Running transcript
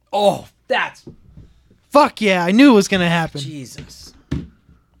Oh, that's... Fuck yeah, I knew it was going to happen. Jesus.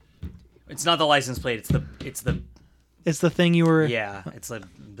 It's not the license plate, it's the... It's the thing you were... Yeah, it's like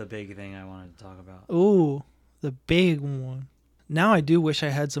the big thing I wanted to talk about. Ooh, the big one. Now I do wish I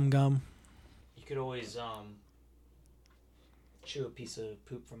had some gum. You could always chew a piece of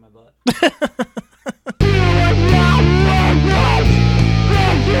poop from my butt.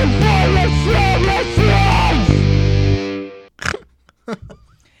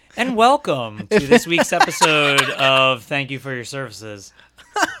 And welcome to this week's episode of Thank You for Your Services.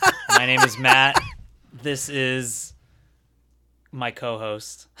 My name is Matt. This is my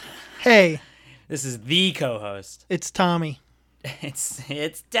co-host. Hey. This is the co-host. It's Tommy.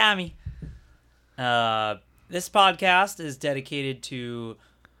 It's Tammy. This podcast is dedicated to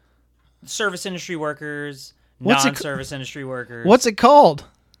service industry workers, non-service industry workers. What's it called?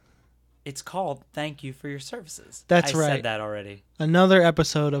 It's called Thank You for Your Services. That's right. I said that already. Another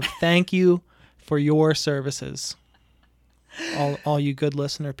episode of Thank You for Your Services. All you good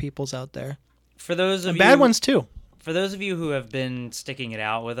listener peoples out there. For those of you, bad ones too. For those of you who have been sticking it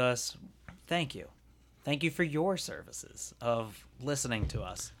out with us, thank you. Thank you for your services of listening to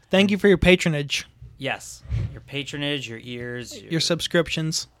us. Thank you for your patronage. Yes. Your patronage, your ears. Your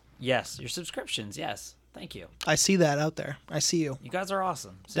subscriptions. Yes. Your subscriptions. Yes. Thank you. I see that out there. I see you. You guys are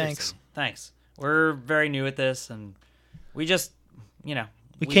awesome. Seriously. Thanks. We're very new at this, and we just, we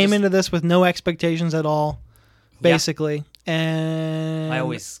came into this with no expectations at all, basically. Yeah.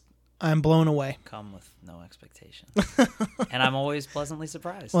 And I'm blown away. Come with no expectations. And I'm always pleasantly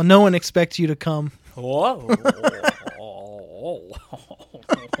surprised. Well, no one expects you to come. Whoa.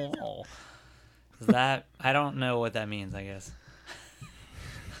 That, I don't know what that means, I guess.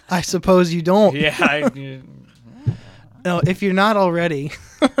 I suppose you don't. Yeah. No, if you're not already,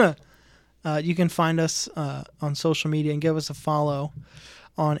 you can find us on social media and give us a follow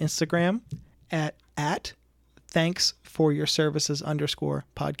on Instagram at thanks for your services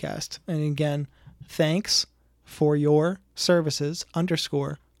 _podcast. And again, thanks for your services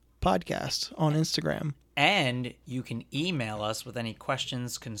 _podcast on Instagram. And you can email us with any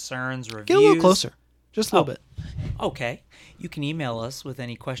questions, concerns, reviews. Get a little closer. Just a little bit. Okay. You can email us with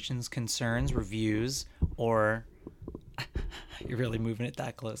any questions, concerns, reviews, or... You're really moving it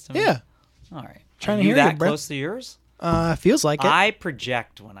that close to me? Yeah. All right. Trying to hear that you, bro. close to yours? Feels like it. I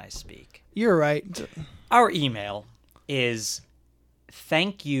project when I speak. You're right. Our email is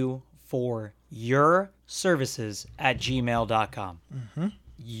thankyouforyourservices@gmail.com. Mm-hmm.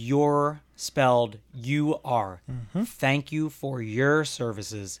 Your spelled UR. Mm-hmm. Thank you for your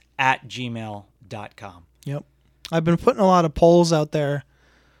services@gmail.com. Yep. I've been putting a lot of polls out there,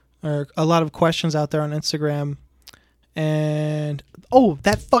 or a lot of questions out there on Instagram. And,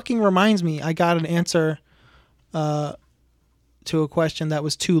 that fucking reminds me. I got an answer to a question that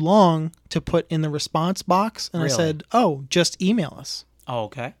was too long to put in the response box. And really? I said, just email us. Oh,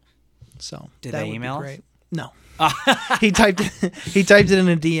 okay. So Did that they would email be great. us? No. He typed it in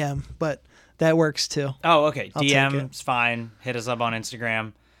a DM, but that works too. Oh, okay. I'll DM's fine. Hit us up on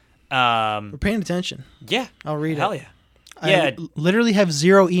Instagram. We're paying attention. Yeah. I'll read Hell it. Yeah. I literally have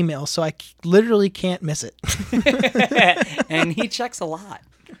 0 emails, so I literally can't miss it. And he checks a lot.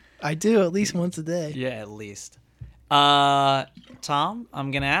 I do, at least once a day. Yeah, at least. Tom, I'm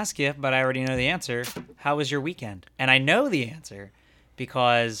going to ask you, but I already know the answer. How was your weekend? And I know the answer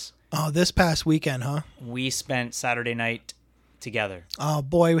because... Oh, this past weekend, huh? We spent Saturday night together. Oh,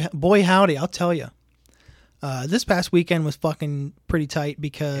 boy howdy, I'll tell you. This past weekend was fucking pretty tight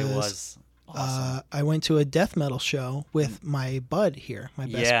because... It was awesome. I went to a death metal show with my bud here, my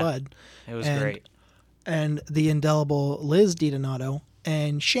best bud. It was great. And the indelible Liz DiDonato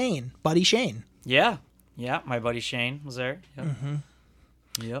and Buddy Shane. Yeah. Yeah, my buddy Shane was there. Yep. Mm-hmm.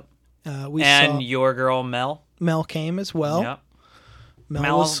 Yep. We saw your girl Mel. Mel came as well. Yep.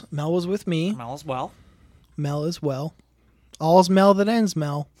 Mel was with me. Mel as well. Mel as well. All's Mel that ends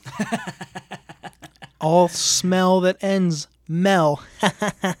Mel. All smell that ends Mel.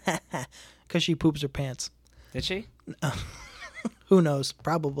 Because she poops her pants. Did she? Who knows?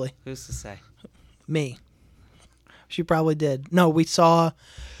 Probably. Who's to say? Me. She probably did. No, we saw...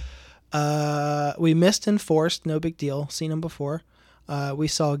 we missed Enforced. No big deal. Seen him before. We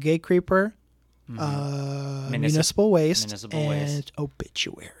saw Gay Creeper, Municipal Waste, and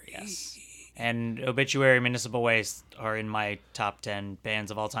Obituary. Yes. And Obituary, Municipal Waste are in my top 10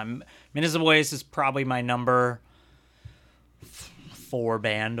 bands of all time. Municipal Waste is probably my number 4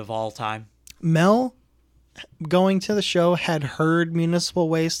 band of all time. Mel, going to the show, had heard Municipal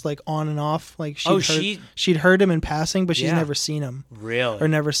Waste like on and off. Like she'd heard him in passing, but she's never seen him. Really? Or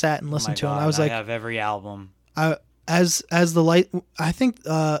never sat and listened to him. I was like, I have every album. I as the light, I think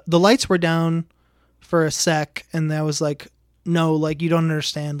the lights were down for a sec, and that was like, no, like you don't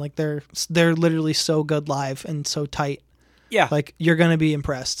understand. Like they're literally so good live and so tight. Yeah. Like you're gonna be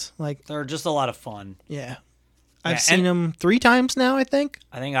impressed. Like They're just a lot of fun. yeah, I've seen them 3 times now. I think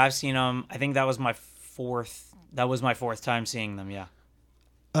I've seen them. I think that was my fourth. That was my fourth time seeing them. Yeah.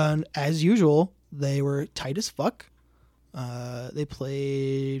 And as usual, they were tight as fuck. They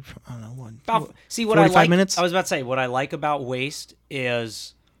played, I don't know, About, see what 45 I like. minutes? I was about to say what I like about Waste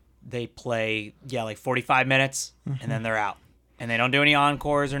is they play like 45 minutes and then they're out, and they don't do any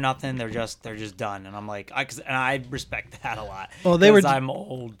encores or nothing. They're just done, and I'm like, and I respect that a lot. Well, I'm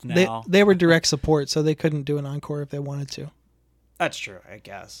old now. They were direct support, so they couldn't do an encore if they wanted to. That's true, I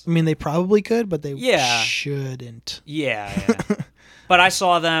guess. I mean, they probably could, but they Yeah. shouldn't. Yeah. But I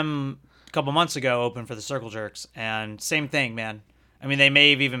saw them a couple months ago open for the Circle Jerks, and same thing, man. I mean, they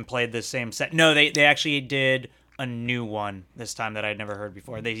may have even played the same set. No, they actually did a new one this time that I'd never heard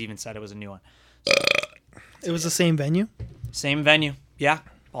before. They even said it was a new one. It was the same venue? Same venue. Yeah.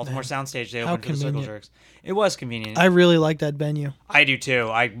 Baltimore Soundstage. They opened for the Circle Jerks. It was convenient. I really like that venue. I do too.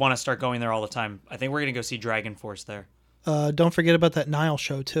 I want to start going there all the time. I think we're going to go see Dragon Force there. Don't forget about that Nile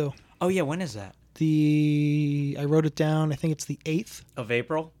show, too. Oh, yeah. When is that? I wrote it down. I think it's the 8th. Of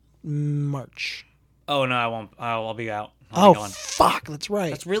April? March. Oh, no, I won't. I'll be out. Oh, fuck. That's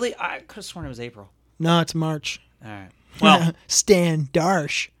right. That's really... I could have sworn it was April. No, it's March. All right. Well... Stan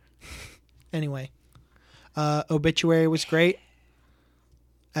Darsh. Anyway. Obituary was great.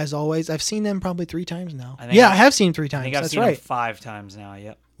 As always. I've seen them probably 3 times now. I have seen 3 times. I think I've That's seen right. them 5 times now,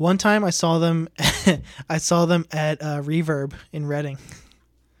 yep. One time I saw them at Reverb in Reading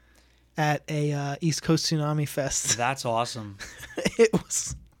at a East Coast Tsunami Fest. That's awesome. It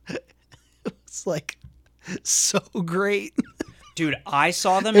was like so great. Dude, I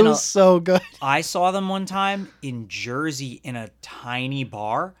saw them It was so good. I saw them one time in Jersey in a tiny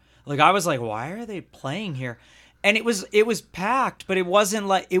bar. Like I was like, why are they playing here? And it was packed, but it wasn't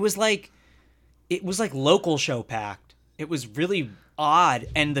like it was like local show packed. It was really odd,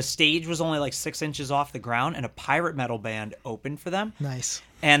 and the stage was only like 6 inches off the ground, and a pirate metal band opened for them. Nice.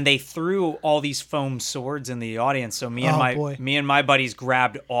 And they threw all these foam swords in the audience. So me and my buddies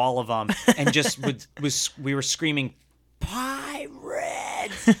grabbed all of them and just we were screaming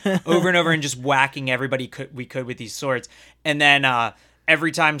pirates over and over and just whacking everybody we could with these swords. And then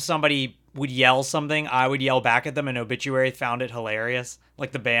every time somebody would yell something, I would yell back at them, and Obituary found it hilarious.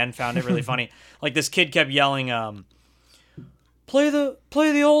 Like the band found it really funny. Like this kid kept yelling, play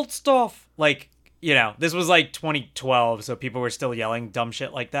the old stuff. Like, you know, this was like 2012, so people were still yelling dumb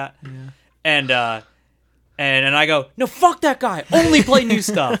shit like that. Yeah. And I go, no, fuck that guy. Only play new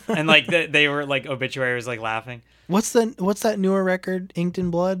stuff. And like they were like, Obituary was like laughing. What's that newer record, Inked in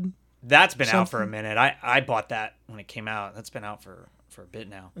Blood? That's been out for a minute. I bought that when it came out. That's been out for a bit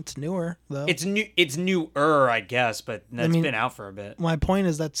now. It's newer though. It's newer, I guess, but that's been out for a bit. My point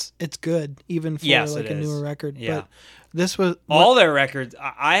is it's good even for like a newer record. Yeah. But this was all their records.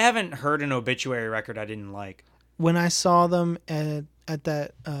 I haven't heard an Obituary record I didn't like. When I saw them at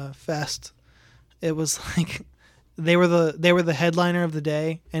that fest, it was like they were the headliner of the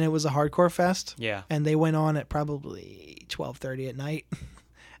day, and it was a hardcore fest. Yeah. And they went on at probably 12:30 at night.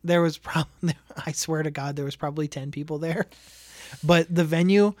 There was probably, I swear to God, there was probably 10 people there. But the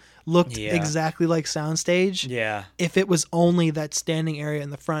venue looked exactly like Soundstage. Yeah. If it was only that standing area in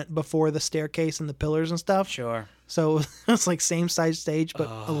the front before the staircase and the pillars and stuff. Sure. So it was like same size stage, but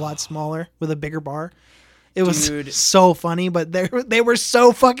a lot smaller with a bigger bar. It was so funny, but they were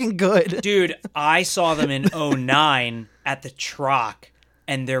so fucking good. Dude, I saw them in 2009 at the Troc,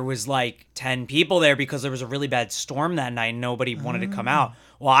 and there was like 10 people there because there was a really bad storm that night and nobody wanted to come out.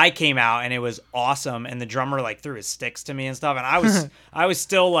 Well, I came out and it was awesome, and the drummer like threw his sticks to me and stuff, and I was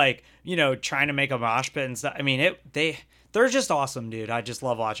still like, you know, trying to make a mosh pit and stuff. I mean, they're just awesome, dude. I just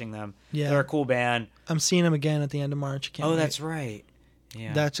love watching them. Yeah. They're a cool band. I'm seeing them again at the end of March. Can't wait. That's right.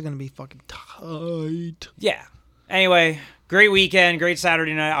 Yeah. That's going to be fucking tight. Yeah. Anyway, great weekend, great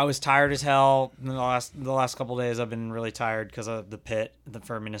Saturday night. I was tired as hell. The last couple of days I've been really tired because of the pit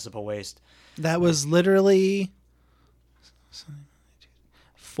for municipal waste. That was literally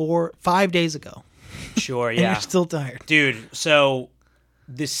 5 days ago. Sure, yeah. And you're still tired. Dude, so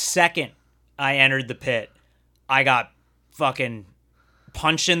the second I entered the pit, I got fucking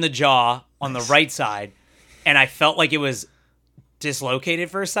punched in the jaw on the right side, and I felt like it was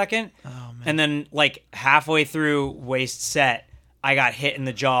dislocated for a second. Oh, man. And then like halfway through Waste set, I got hit in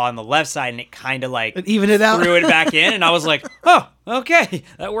the jaw on the left side, and it kind of like evened it out, threw it back in, and I was like, oh, okay,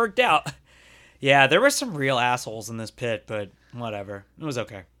 that worked out. Yeah, there were some real assholes in this pit, but whatever, it was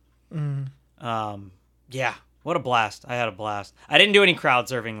okay. Yeah, What a blast. I had a blast. I didn't do any crowd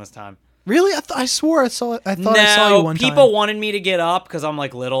surfing this time. Really? I swore I saw it. I thought I saw you one time. People wanted me to get up because I'm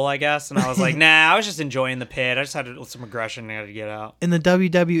like little, I guess. And I was like, nah, I was just enjoying the pit. I just had some aggression and I had to get out. In the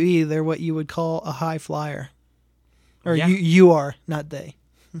WWE, they're what you would call a high flyer. Or Yeah. you are, not they.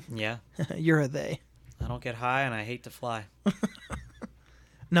 Yeah. You're a they. I don't get high and I hate to fly.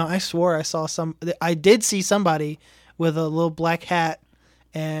 No, I swore I saw I did see somebody with a little black hat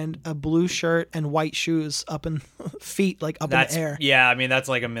and a blue shirt and white shoes up in feet, like up in the air. Yeah, I mean that's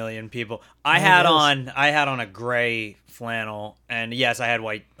like a million people. I had on a gray flannel, and yes, I had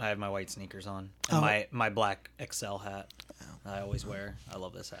my white sneakers on, and my black XL hat. I always wear. I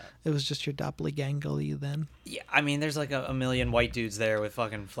love this hat. It was just your doppelganger then. Yeah, I mean there's like a million white dudes there with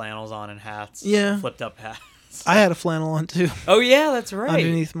fucking flannels on and hats. Yeah, flipped up hats. I had a flannel on too. Oh yeah, that's right.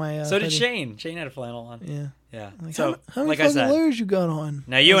 Underneath my so did hoodie. Shane. Shane had a flannel on. Yeah. Yeah. Like, so how many like I said, layers you got on?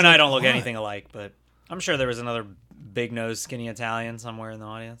 Now you and I don't look anything alike, but I'm sure there was another big nosed skinny Italian somewhere in the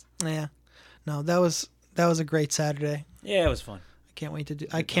audience. Yeah. No, that was a great Saturday. Yeah, it was fun.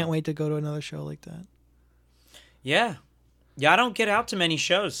 I can't wait to go to another show like that. Yeah. Yeah, I don't get out to many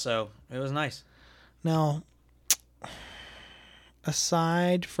shows, so it was nice. Now,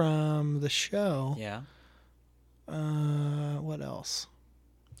 aside from the show, yeah. What else?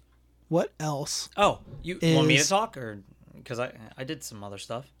 What else? Oh, you want me to talk, or because I did some other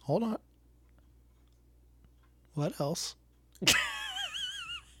stuff. Hold on. What else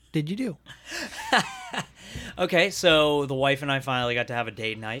did you do? Okay, so the wife and I finally got to have a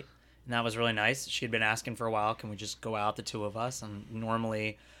date night, and that was really nice. She had been asking for a while, can we just go out, the two of us? And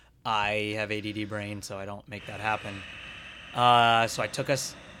normally I have ADD brain, so I don't make that happen. So I took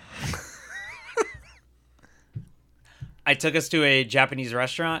us to a Japanese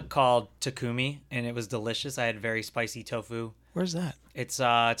restaurant called Takumi, and it was delicious. I had very spicy tofu. Where's that? It's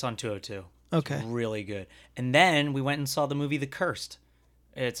on 202. Okay. It's really good. And then we went and saw the movie The Cursed.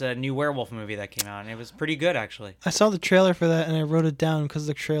 It's a new werewolf movie that came out, and it was pretty good, actually. I saw the trailer for that, and I wrote it down because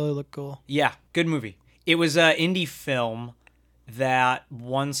the trailer looked cool. Yeah, good movie. It was an indie film that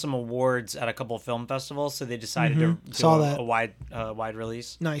won some awards at a couple of film festivals, so they decided to do a wide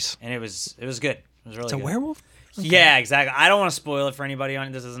release. Nice. And it was good. It was really good. It's a werewolf? Okay. Yeah, exactly. I don't want to spoil it for anybody on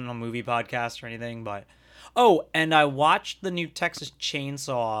it. This isn't a movie podcast or anything, but... Oh, and I watched the new Texas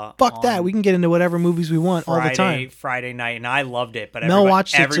Chainsaw. Fuck that. We can get into whatever movies we want all the time. Friday night, and I loved it. But Mel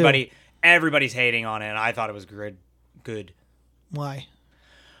watched it too. Everybody's hating on it, and I thought it was good. Why?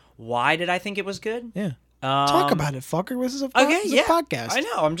 Why did I think it was good? Yeah. Talk about it, fucker. This is a podcast. I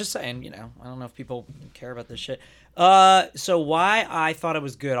know. I'm just saying, I don't know if people care about this shit. So why I thought it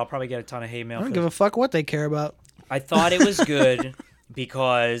was good, I'll probably get a ton of hate mail. I don't give a fuck what they care about. I thought it was good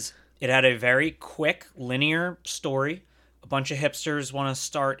because it had a very quick, linear story. A bunch of hipsters want to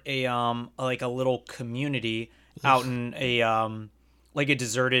start a little community out in a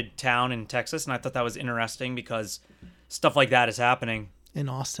deserted town in Texas, and I thought that was interesting because stuff like that is happening in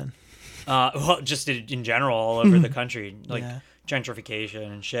Austin. Well, just in general, all over the country,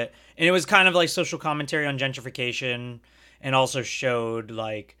 gentrification and shit. And it was kind of like social commentary on gentrification, and also showed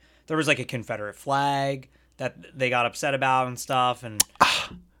like there was like a Confederate flag that they got upset about and stuff, and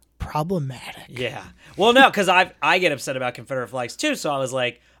problematic. Yeah. Well, no, because I get upset about Confederate flags too, so I was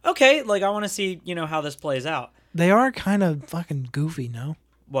like, okay, like I want to see how this plays out. They are kind of fucking goofy, no?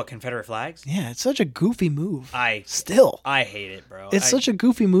 What, Confederate flags? Yeah, it's such a goofy move. I hate it, bro. It's such a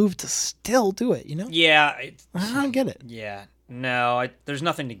goofy move to still do it, Yeah. I don't get it. Yeah. No, there's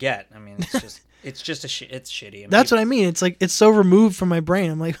nothing to get. I mean, it's just it's shitty. I mean, that's what I mean. It's like it's so removed from my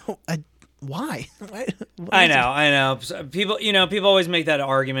brain. I'm like, why? I know. People, people always make that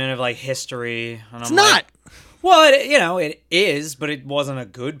argument of like history. And it's not. Well, it is, but it wasn't a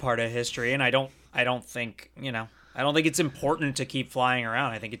good part of history, and I don't think, I don't think it's important to keep flying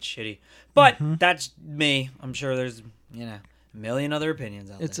around. I think it's shitty. But that's me. I'm sure there's, a million other opinions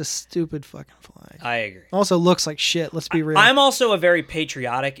out there. It's a stupid fucking flag. I agree. Also looks like shit. Let's be real. I'm also a very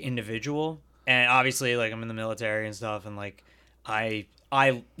patriotic individual, and obviously, like, I'm in the military and stuff, and like, I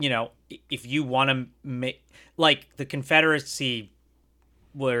if you want to make, like, the Confederacy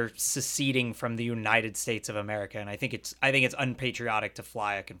were seceding from the United States of America, and I think it's unpatriotic to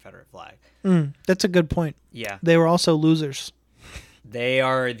fly a Confederate flag. That's a good point. Yeah. They were also losers. They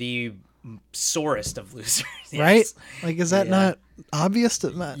are the sorest of losers. Yes. Right? Like, is that not obvious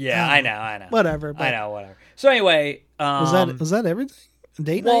to Yeah, I know. Whatever. I know, whatever. So anyway, was that everything?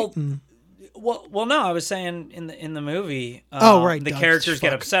 Date night? Well, no, I was saying in the movie, right, the characters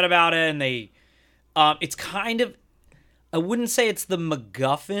get upset about it, and they, it's kind of, I wouldn't say it's the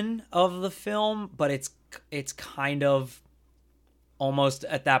MacGuffin of the film, but it's kind of almost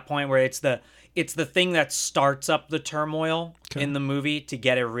at that point where it's it's the thing that starts up the turmoil in the movie to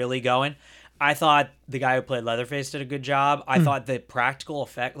get it really going. I thought the guy who played Leatherface did a good job. I thought the practical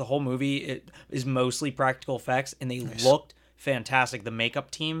effect, the whole movie is mostly practical effects, and they looked fantastic. The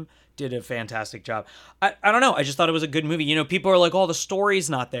makeup team did a fantastic job. I don't know. I just thought it was a good movie. You know, people are like, "Oh, the story's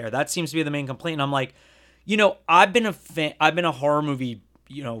not there." That seems to be the main complaint. And I'm like, you know, I've been a horror movie,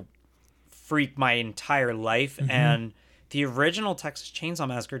 you know, freak my entire life, and the original Texas Chainsaw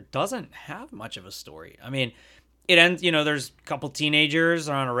Massacre doesn't have much of a story. I mean, it ends, you know, there's a couple teenagers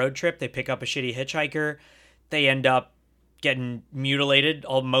are on a road trip. They pick up a shitty hitchhiker. They end up getting mutilated,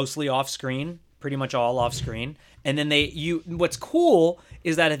 mostly off screen, pretty much all off screen. And then what's cool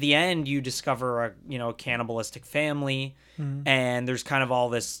is that at the end you discover a cannibalistic family, and there's kind of all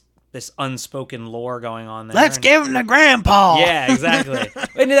this unspoken lore going on there. Let's give him to Grandpa. Yeah, exactly.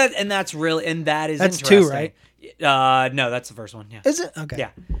 That's interesting. 2, right? No, that's the first one. Yeah. Is it? Okay.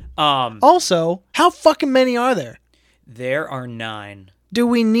 Yeah. Also, how fucking many are there? There are 9. Do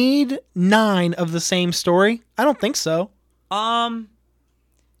we need 9 of the same story? I don't think so. I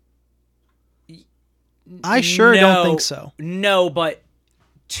sure don't think so. No, but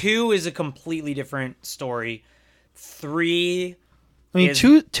 2 is a completely different story. 3. I mean,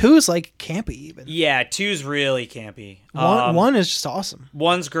 two is like campy even. Yeah, 2's really campy. One is just awesome.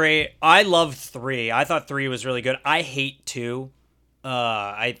 1's great. I love 3. I thought 3 was really good. I hate 2.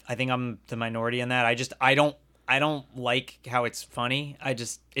 I think I'm the minority in that. I don't like how it's funny.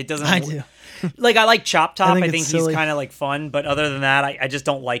 It doesn't. I do. Like, I like Chop Top. I think he's silly. kind of like fun, but other than that, I just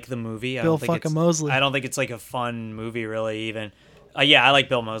don't like the movie. Bill fucking Moseley. I don't think it's like a fun movie really. Even. Yeah, I like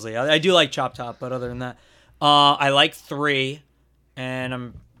Bill Moseley. I do like Chop Top, but other than that, I like 3.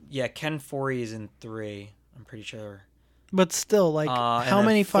 And Ken Foree's in 3. I'm pretty sure. But still, like, how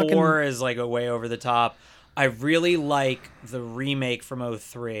many 4 fucking... 4 is like a way over the top. I really like the remake from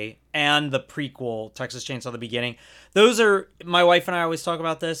 2003 and the prequel, Texas Chainsaw: The Beginning. Those are, my wife and I always talk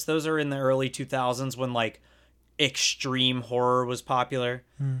about this. Those are in the early 2000s when like extreme horror was popular.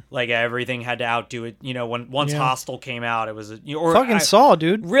 Like everything had to outdo it. You know, once Hostel came out, it was Saw,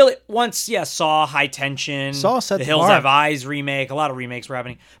 dude. Really, Saw, High Tension, Saw set the the Hills bar. Have Eyes remake. A lot of remakes were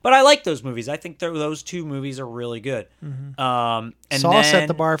happening, but I like those movies. I think those 2 movies are really good. And Saw set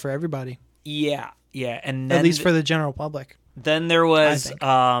the bar for everybody. Yeah, and then At least for the general public. Then there was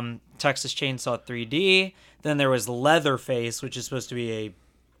Texas Chainsaw 3D. Then there was Leatherface, which is supposed to be a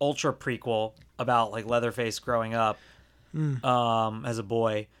ultra prequel about like Leatherface growing up as a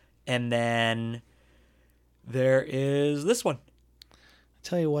boy. And then there is this one.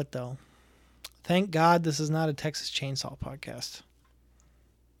 Tell you what, though. Thank God this is not a Texas Chainsaw podcast.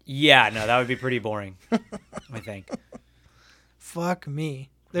 Yeah, no, that would be pretty boring, I think. Fuck me.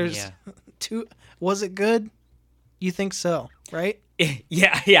 There's 2. Was it good? You think so, right?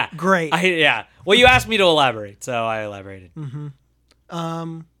 Yeah. Great. Well, you asked me to elaborate, so I elaborated.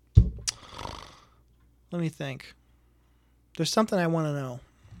 Let me think. There's something I want to know.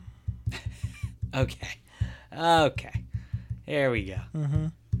 Okay. Here we go.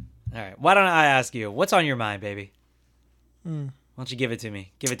 All right. Why don't I ask you, what's on your mind, baby? Why don't you give it to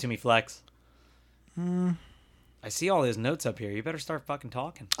me? Give it to me, Flex. I see all those notes up here. You better start fucking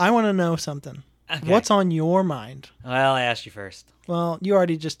talking. I want to know something. Okay. What's on your mind? Well, I asked you first. Well, you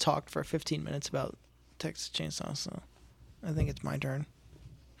already just talked for 15 minutes about Texas Chainsaw, so I think it's my turn.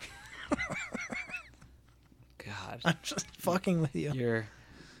 God. I'm just fucking with you. You're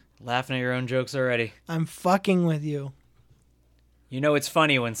laughing at your own jokes already. I'm fucking with you. You know it's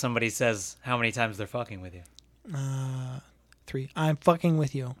funny when somebody says how many times they're fucking with you. 3. I'm fucking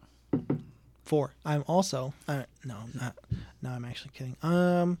with you. 4. I'm also... no, not. No, I'm actually kidding.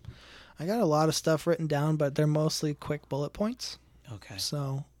 I got a lot of stuff written down, but they're mostly quick bullet points. Okay.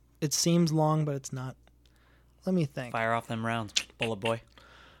 So it seems long, but it's not. Let me think. Fire off them rounds, bullet boy.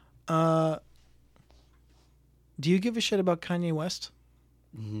 Do you give a shit about Kanye West?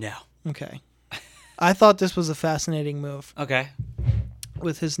 No. Okay. I thought this was a fascinating move. Okay.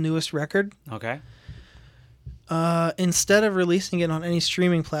 With his newest record. Okay. Instead of releasing it on any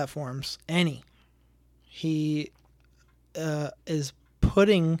streaming platforms, he is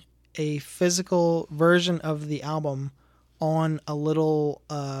putting a physical version of the album on a little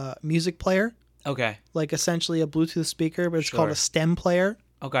music player. Okay. Like essentially a Bluetooth speaker, but it's Sure. called a stem player.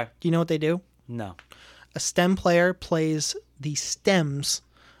 Okay. Do you know what they do? No. A stem player plays the stems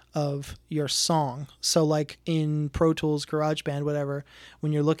of your song. So like in Pro Tools, GarageBand, whatever,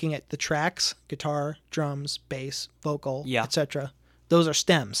 when you're looking at the tracks, guitar, drums, bass, vocal, etc., those are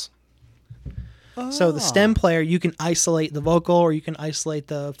stems. So the stem player, you can isolate the vocal or you can isolate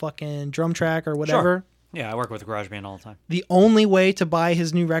the fucking drum track or whatever. Yeah, I work with GarageBand all the time. The only way to buy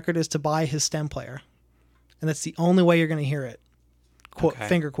his new record is to buy his stem player. And that's the only way you're going to hear it. Okay.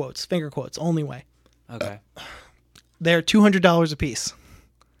 Finger quotes, only way. Okay. They're $200 a piece.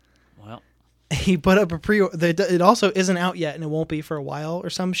 Well, he put up a it also isn't out yet, and it won't be for a while or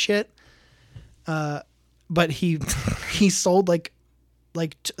some shit. But he sold like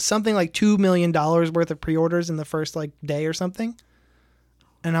something like $2 million worth of pre-orders in the first like day or something.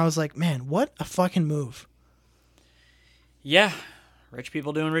 And I was like, man, what a fucking move. Yeah. Rich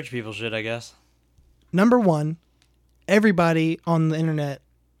people doing rich people shit, I guess. Number one, everybody on the internet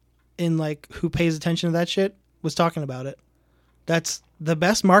in like who pays attention to that shit was talking about it. That's the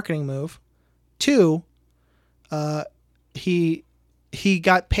best marketing move. Two, he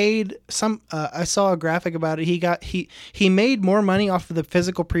got paid some. I saw a graphic about it. He made more money off of the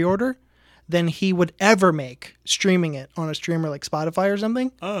physical pre-order than he would ever make streaming it on a streamer like Spotify or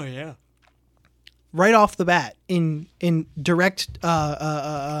something. Oh yeah. Right off the bat in direct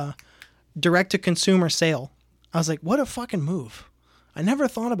direct to consumer sale. I was like, what a fucking move. I never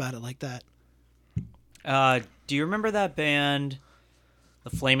thought about it like that. Do you remember that band, The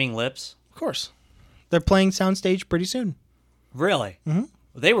Flaming Lips? Of course. They're playing Soundstage pretty soon. Really? Mm-hmm.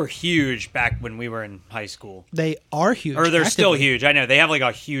 They were huge back when we were in high school. They are huge. Or they're still actively. huge. I know. They have like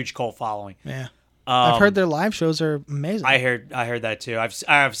a huge cult following. Yeah. I've heard their live shows are amazing. I heard that too.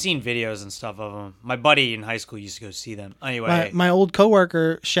 I've seen videos and stuff of them. My buddy in high school used to go see them. Anyway. My old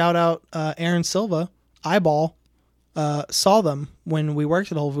coworker, shout out Aaron Silva, Eyeball, saw them when we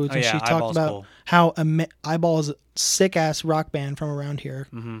worked at Whole Foods, and she talked Eyeball's about cool. how Eyeball is a sick ass rock band from around here.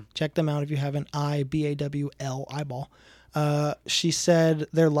 Mm-hmm. Check them out if you haven't. IBAWL Eyeball. She said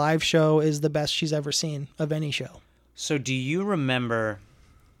their live show is the best she's ever seen of any show. So do you remember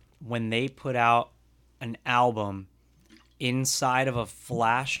when they put out an album inside of a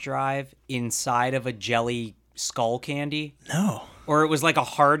flash drive, inside of a jelly skull candy? No. Or it was like a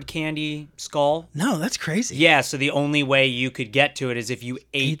hard candy skull? No, that's crazy. Yeah, so the only way you could get to it is if you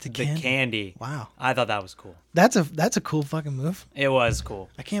ate the candy. Wow. I thought that was cool. That's a cool fucking move. It was cool.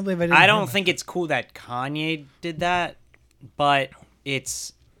 I can't believe I didn't I know don't that. think it's cool that Kanye did that, but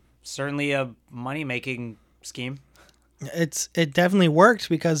it's certainly a money-making scheme. It definitely worked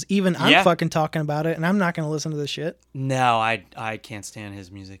because even I'm Yeah. fucking talking about it, and I'm not going to listen to this shit. No, I can't stand his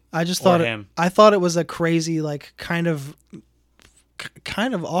music. I just Or thought him. I thought it was a crazy, like kind of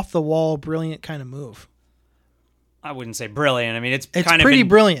off the wall, brilliant kind of move. I wouldn't say brilliant. I mean, it's It's kind of pretty been,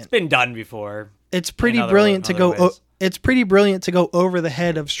 brilliant. It's been done before. It's pretty in other- brilliant to other go. ways. It's pretty brilliant to go over the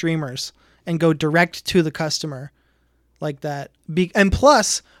head of streamers and go direct to the customer like that. And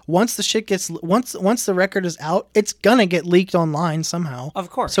plus, once the shit gets once the record is out, it's gonna get leaked online somehow. Of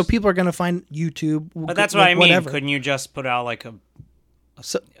course. So people are gonna find YouTube. But that's what I mean. Whatever. Couldn't you just put out like a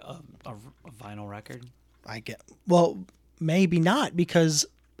vinyl record? I get maybe not because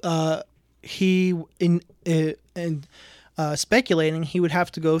he speculating he would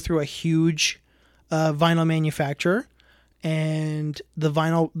have to go through a huge vinyl manufacturer and the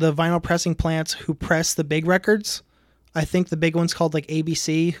vinyl pressing plants who press the big records. I think the big one's called like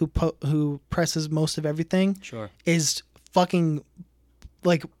ABC who presses most of everything. Sure. Is fucking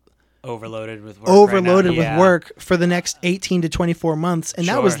like Overloaded with work. overloaded right now. with Yeah. work for the next 18 to 24 months, and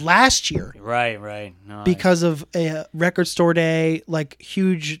that was Sure. last year. Right. No, Because of a record store day, like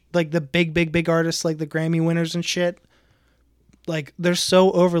huge, like the big artists, like the Grammy winners and shit. Like they're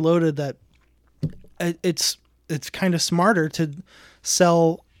so overloaded that it's kind of smarter to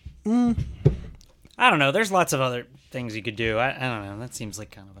sell. I don't know. There's lots of other things you could do. I don't know. That seems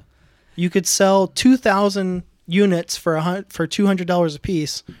like kind of a. You could sell 2,000 units for $200 a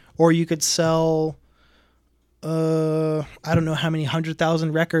piece, or you could sell I don't know how many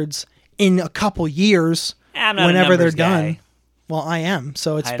 100,000 records in a couple years I'm not a whenever they're numbers guy. done. Well, I am,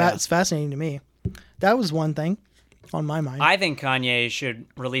 so it's I know. it's fascinating to me. That was one thing on my mind. I think Kanye should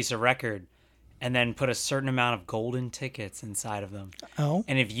release a record and then put a certain amount of golden tickets inside of them. Oh,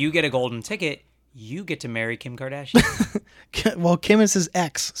 And if you get a golden ticket, you get to marry Kim Kardashian. well, Kim is his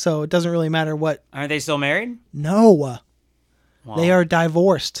ex, so it doesn't really matter what. Aren't they still married? No, Well, they are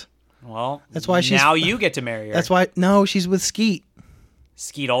divorced. Well, That's why she's- now you get to marry her. That's why. No, she's with Skeet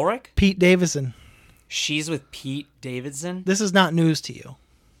Skeet Ulrich? Pete Davidson. She's with Pete Davidson? This is not news to you.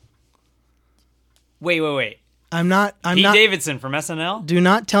 Wait. I'm not. Pete Davidson from SNL? Do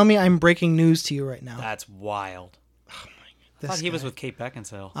not tell me I'm breaking news to you right now. That's wild. I This thought he was guy. with Kate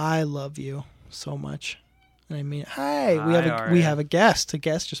Beckinsale. I love you so much. And I mean, hey, we Hi, we Aria. have a guest. A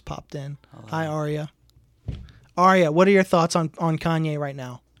guest just popped in. Hi, Aria. Aria, what are your thoughts on Kanye right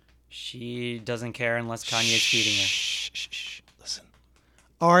now? She doesn't care unless Kanye's feeding her. Shh. Listen.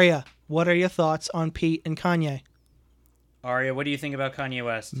 Aria, What are your thoughts on Pete and Kanye? Aria, what do you think about Kanye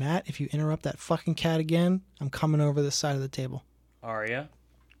West? Matt, if you interrupt that fucking cat again, I'm coming over this side of the table. Aria,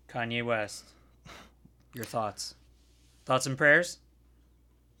 Kanye West. Your thoughts? Thoughts and prayers?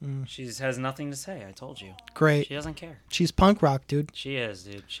 She has nothing to say, I told you. Great. She doesn't care. She's punk rock, dude. She is,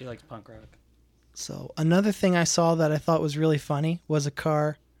 dude. She likes punk rock. So another thing I saw that I thought was really funny was a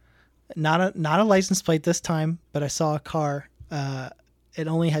car, not a license plate this time, but I saw a car. It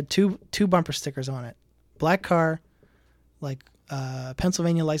only had two bumper stickers on it. Black car, like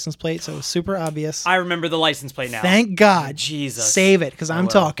Pennsylvania license plate, so it was super obvious. I remember the license plate now. Thank God. Jesus. Save it, because I'm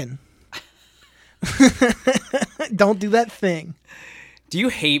talking. Don't do that thing. Do you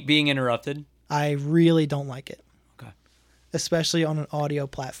hate being interrupted? I really don't like it. Okay. Especially on an audio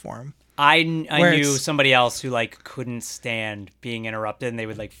platform. I knew somebody else who like couldn't stand being interrupted and they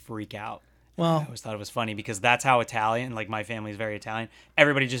would like freak out. Well, I always thought it was funny because that's how Italian, like my family's very Italian.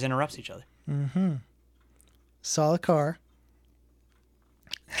 Everybody just interrupts each other. Mm-hmm. Saw the car.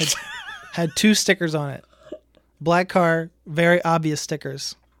 Had two stickers on it. Black car, very obvious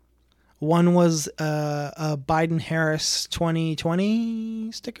stickers. One was a Biden-Harris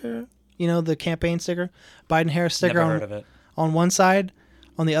 2020 sticker. You know, the campaign sticker. Biden-Harris sticker. Never heard of it. On one side.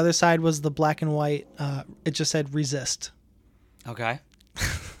 On the other side was the black and white. It just said resist. Okay.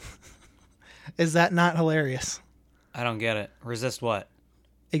 Is that not hilarious? I don't get it. Resist what?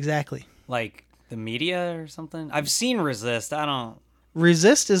 Exactly. Like the media or something? I've seen resist. I don't.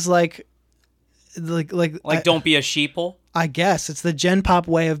 Resist is like don't be a sheeple. I guess it's the Gen Pop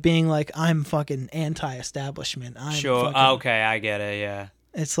way of being like, I'm fucking anti-establishment. Sure. Okay, I get it. Yeah.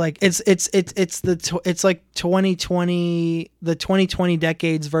 It's like it's like 2020, the 2020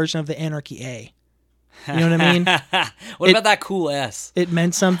 decades version of the Anarchy A. You know what I mean? What about that cool S? It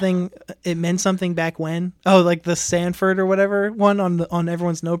meant something. It meant something back when. Oh, like the Sanford or whatever one on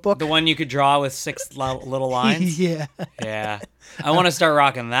everyone's notebook. The one you could draw with 6 little lines. Yeah. Yeah. I want to start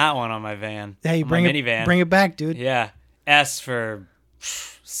rocking that one on my van. Hey, bring it back, dude. Yeah. S for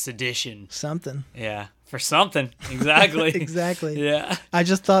sedition. Something. Yeah. For something. Exactly. Exactly. Yeah. I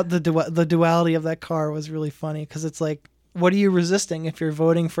just thought the duality of that car was really funny because it's like, what are you resisting if you're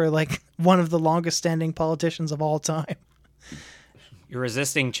voting for like one of the longest standing politicians of all time? You're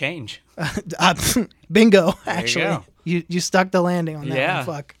resisting change. Bingo, actually. You stuck the landing on that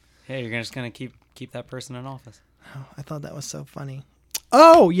one. Fuck. Yeah, you're just going to keep that person in office. Oh, I thought that was so funny.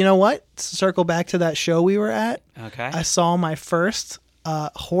 Oh, you know what? Circle back to that show we were at. Okay. I saw my first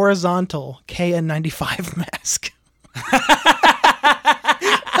horizontal KN95 mask.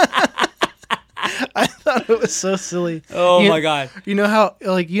 I thought it was so silly. Oh my God. You know how,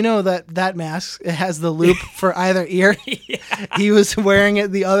 like, that mask, it has the loop for either ear? Yeah. He was wearing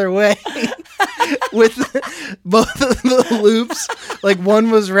it the other way with both of the loops. Like,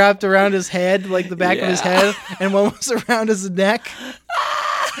 one was wrapped around his head, like the back of his head, and one was around his neck.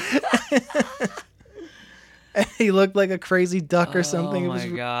 And he looked like a crazy duck or something. Oh my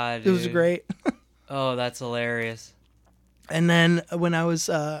God, dude. It was great. Oh, that's hilarious. And then when I was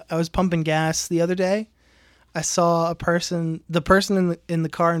pumping gas the other day, I saw the person in the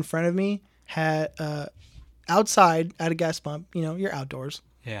car in front of me had outside at a gas pump. You know, you're outdoors.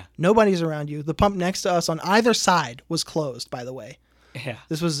 Yeah. Nobody's around you. The pump next to us on either side was closed, by the way. Yeah.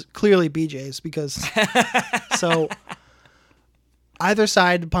 This was clearly BJ's because so either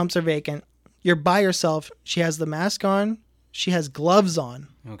side the pumps are vacant. You're by yourself. She has the mask on. She has gloves on.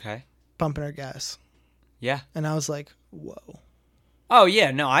 Okay. Pumping her gas. Yeah. And I was like, whoa. Oh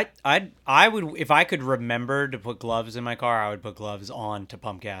yeah, no, I would, if I could remember to put gloves in my car, I would put gloves on to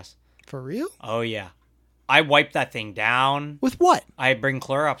pump gas. For real? Oh yeah. I wipe that thing down. With what? I bring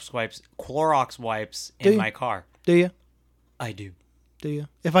Clorox wipes in my car. Do you? I do. Do you?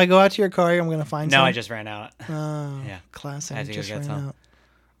 If I go out to your car, I'm going to find some? No, I just ran out. Oh, yeah. Classic. I had to go get some.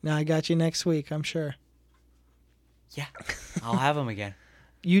 Now I got you next week, I'm sure. Yeah. I'll have them again.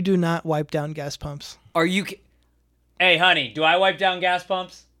 You do not wipe down gas pumps. Are you... Hey, honey, do I wipe down gas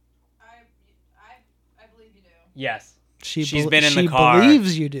pumps? I believe you do. Yes. She's been in the car. She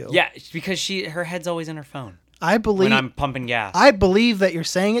believes you do. Yeah, because her head's always in her phone. I believe when I'm pumping gas. I believe that you're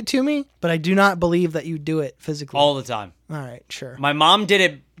saying it to me, but I do not believe that you do it physically. All the time. All right, sure. My mom did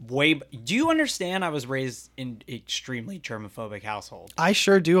it Do you understand? I was raised in an extremely germophobic household. I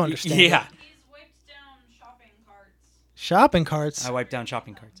sure do understand. Yeah. He's wiped down shopping carts. Shopping carts? I wiped down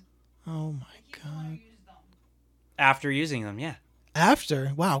shopping carts. Oh my God. After using them, yeah.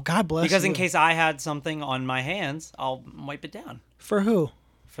 After? Wow, God bless Because you. in case I had something on my hands, I'll wipe it down. For who?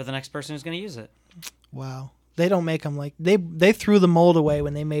 For the next person who's going to use it. Wow. They don't make them like... They threw the mold away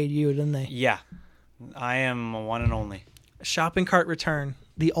when they made you, didn't they? Yeah. I am one and only. Shopping cart return.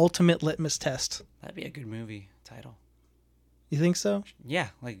 The ultimate litmus test. That'd be a good movie title. You think so? Yeah,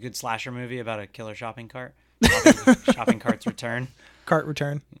 like a good slasher movie about a killer shopping cart. Shopping cart's return. Cart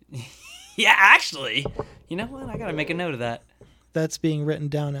return. Yeah, actually. You know what? I gotta make a note of that. That's being written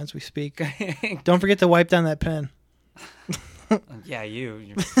down as we speak. Don't forget to wipe down that pen. Yeah,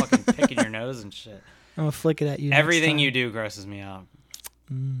 you're fucking picking your nose and shit. I'm gonna flick it at you. Everything you do grosses me out.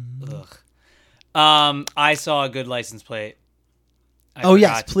 Ugh. I saw a good license plate. I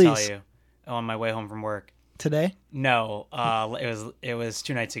forgot to please. tell you on my way home from work. Today? No, it was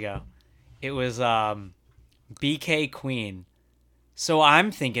 2 nights ago. It was BK Queen. So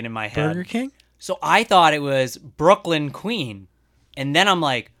I'm thinking in my head. Burger King? So I thought it was Brooklyn Queen. And then I'm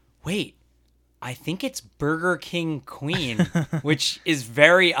like, wait, I think it's Burger King Queen, which is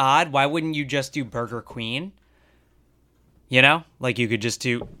very odd. Why wouldn't you just do Burger Queen? You know? Like you could just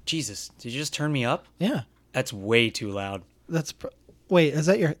do... Jesus, did you just turn me up? Yeah. That's way too loud. Wait,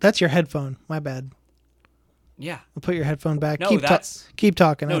 that's your headphone. My bad. Yeah. I'll put your headphone back. No, keep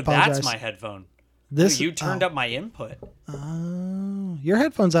talking. I No, apologize. that's my headphone. You turned up my input. Oh, your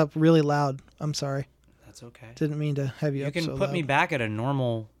headphone's up really loud. I'm sorry. That's okay. Didn't mean to have you up can so put loud. me back at a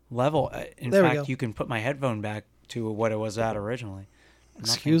normal level. In There we fact, go. you can put my headphone back to what it was at originally.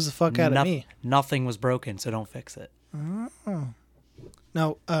 Excuse the fuck out of me. Nothing was broken, so don't fix it. Oh.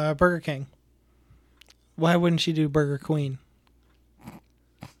 No, Burger King. Why wouldn't she do Burger Queen?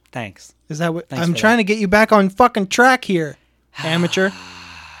 Thanks. Is that what Thanks I'm for trying that. to get you back on fucking track here, amateur?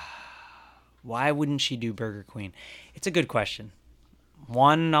 Why wouldn't she do Burger Queen? It's a good question.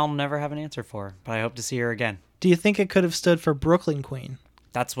 One I'll never have an answer for, but I hope to see her again. Do you think it could have stood for Brooklyn Queen?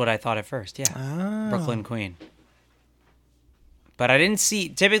 That's what I thought at first, yeah. Oh. Brooklyn Queen. But I didn't see...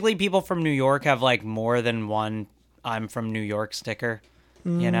 Typically, people from New York have, like, more than one I'm from New York sticker,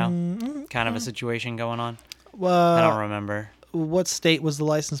 you know? Kind of a situation going on. Well, I don't remember. What state was the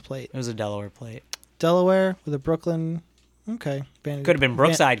license plate? It was a Delaware plate. Delaware with a Brooklyn... Okay. Could have been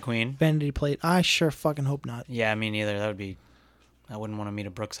Brookside Queen. Vanity plate. I sure fucking hope not. Yeah, me neither. That would be... I wouldn't want to meet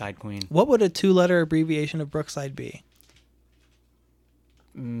a Brookside Queen. What would a 2-letter abbreviation of Brookside be?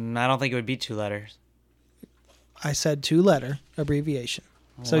 I don't think it would be 2 letters. I said 2-letter abbreviation.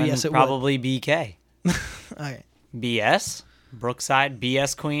 So Then yes, it probably BK. would. All right. BS? Brookside?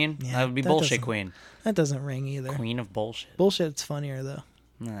 BS Queen? Yeah, That would be that Bullshit doesn't- Queen. That doesn't ring either. Queen of Bullshit. Bullshit's funnier though.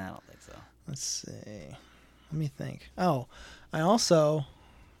 No, I don't think so. Let's see. Let me think. Oh, I also...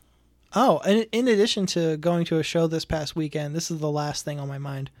 Oh, and in addition to going to a show this past weekend, this is the last thing on my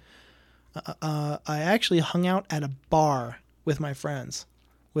mind. I actually hung out at a bar with my friends.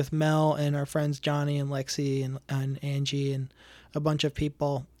 With Mel and our friends Johnny and Lexi and Angie and a bunch of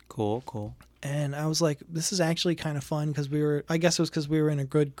people. Cool. And I was like, this is actually kind of fun because I guess it was because we were in a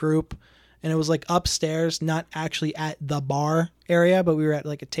good group. And it was like upstairs, not actually at the bar area, but we were at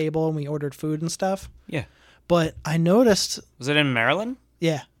like a table and we ordered food and stuff. Yeah. But I noticed, Was it in Maryland?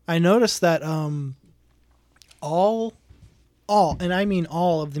 yeah, I noticed that all, and I mean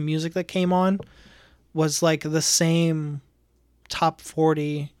all of the music that came on was like the same top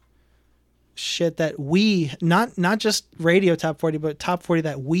 40 shit that we, not just radio top 40, but top 40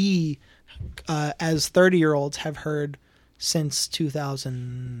 that we as 30-year-olds have heard since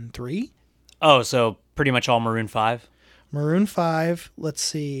 2003. Oh, so pretty much all Maroon 5? Maroon 5, let's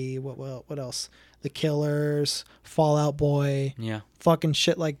see, what else? The Killers, Fall Out Boy, Yeah. fucking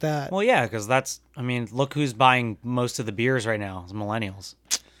shit like that. Well, yeah, because look who's buying most of the beers right now. It's millennials.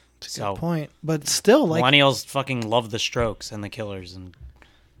 Good point. But still, like, millennials fucking love the Strokes and the Killers and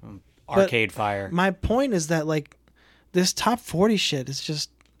Arcade Fire. my point is that, like, this top 40 shit is just,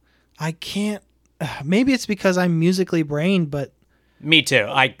 I can't, maybe it's because I'm musically brained, but Me too.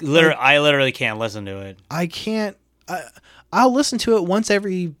 I literally can't listen to it. I can't, I'll listen to it once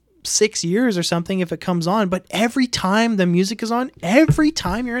every 6 years or something if it comes on, but every time the music is on, every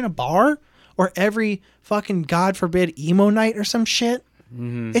time you're in a bar or every fucking, God forbid, emo night or some shit,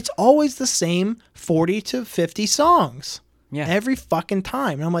 it's always the same 40 to 50 songs. Yeah. Every fucking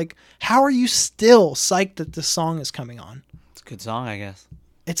time. And I'm like, how are you still psyched that this song is coming on? It's a good song, I guess.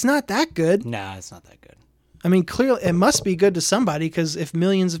 It's not that good. Nah, it's not that good. I mean, clearly it must be good to somebody because if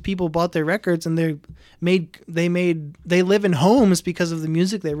millions of people bought their records and they live in homes because of the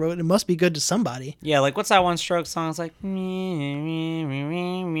music they wrote, it must be good to somebody. Yeah, like what's that one Stroke song? It's like Room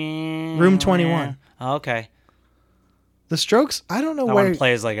Room 21. Oh, okay. The Strokes, I don't know That where. one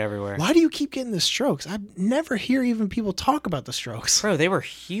plays like everywhere. Why do you keep getting the Strokes? I never hear even people talk about the Strokes. Bro, they were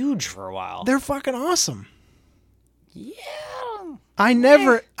huge for a while. They're fucking awesome. Yeah.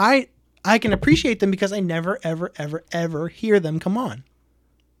 I can appreciate them because I never, ever, ever, ever hear them come on.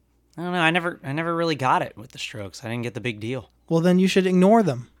 I don't know. I never really got it with the Strokes. I didn't get the big deal. Well, then you should ignore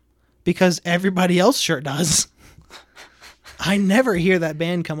them because everybody else sure does. I never hear that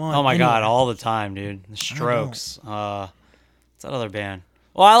band come on. Oh my God, anywhere. all the time, dude. The Strokes. What's that other band?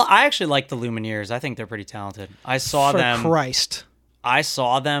 Well, I actually like the Lumineers. I think they're pretty talented. I saw For them. Christ. I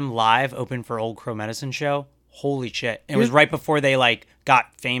saw them live open for Old Crow Medicine Show. Holy shit! It was right before they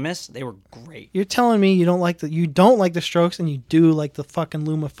got famous. They were great. You're telling me you don't like the Strokes and you do like the fucking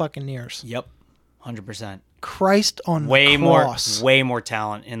Luma fucking Nears. Yep, 100%. Christ on Way the cross. way more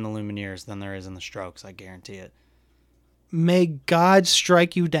talent in the Lumineers than there is in the Strokes. I guarantee it. May God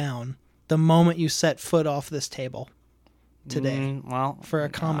strike you down the moment you set foot off this table today. Well, for a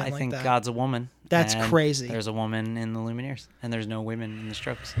comment I like think that. God's a woman. That's and crazy. There's a woman in the Lumineers, and there's no women in the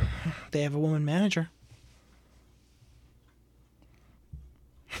Strokes. They have a woman manager.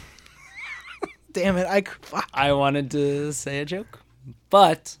 Damn it! I wanted to say a joke,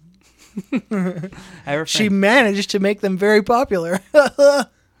 but I refrained. She managed to make them very popular.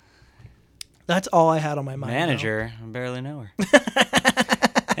 That's all I had on my mind. Manager, I barely know her.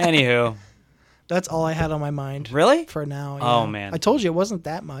 Anywho, that's all I had on my mind. Really? For now. Yeah. Oh man, I told you it wasn't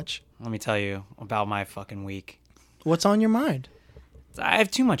that much. Let me tell you about my fucking week. What's on your mind? I have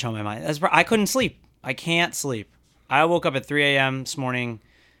too much on my mind. I couldn't sleep. I can't sleep. I woke up at 3 a.m. this morning.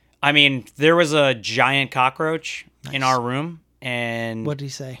 I mean, there was a giant cockroach in our room, and what did he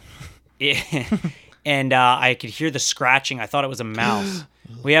say? And I could hear the scratching. I thought it was a mouse.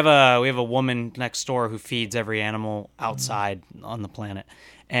 We have a woman next door who feeds every animal outside on the planet,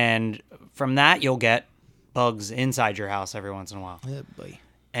 and from that you'll get bugs inside your house every once in a while. Oh, boy.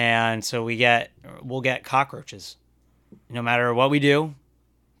 And so we'll get cockroaches. No matter what we do,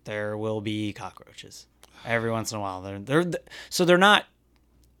 there will be cockroaches every once in a while. They're not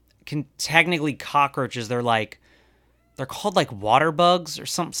technically cockroaches. They're called like water bugs or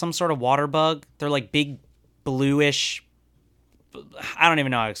some sort of water bug. They're like big bluish. I don't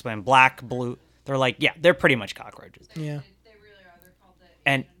even know how to explain. Black, blue. They're pretty much cockroaches. Yeah. They really are. They're called the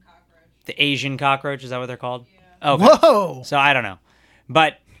Asian cockroach. The Asian cockroach, is that what they're called? Yeah. Okay. Whoa. So I don't know,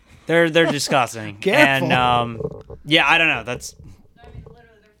 but they're disgusting. Careful. And yeah, I don't know. That's No, I mean,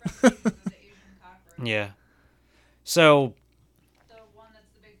 literally, they're from the Asian cockroach. yeah. So The one that's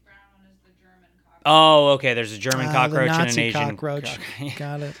the big brown one is the German cockroach. oh, okay. There's a German cockroach the and Nazi an Asian cockroach.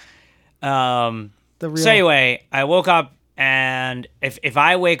 Got it. The real. So anyway, I woke up, and if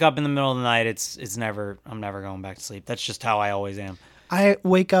I wake up in the middle of the night, I'm never going back to sleep. That's just how I always am. I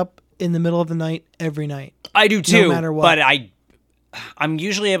wake up in the middle of the night every night. I do too, no matter what. but I'm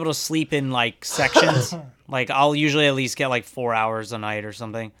usually able to sleep in like sections. Like I'll usually at least get like 4 hours a night or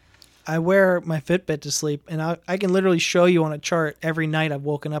something. I wear my Fitbit to sleep, and I can literally show you on a chart every night I've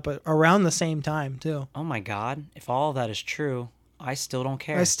woken up at around the same time too. Oh my God! If all of that is true, I still don't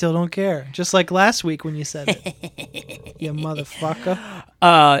care. I still don't care. Just like last week when you said it. You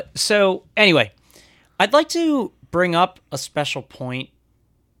motherfucker. So anyway, I'd like to bring up a special point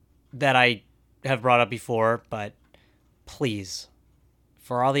that I have brought up before, but please,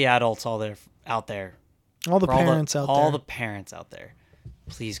 for all the adults out there, All the parents out there. all the parents out there,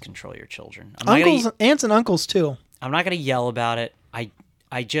 please control your children. Aunts and uncles too. I'm not gonna yell about it.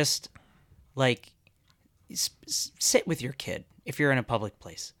 I just like sit with your kid if you're in a public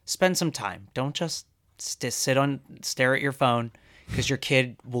place. Spend some time. Don't just stare at your phone because your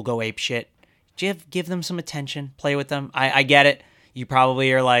kid will go ape shit. Give them some attention. Play with them. I get it. You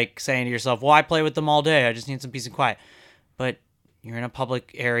probably are like saying to yourself, well, I play with them all day. I just need some peace and quiet. But you're in a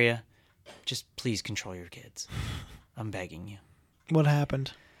public area. Just please control your kids. I'm begging you. What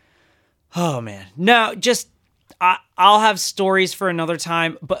happened? Oh, man. No, just I'll have stories for another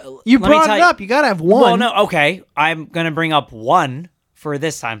time. But You let me brought tell it up. You gotta have one. Well, no, okay. I'm going to bring up one for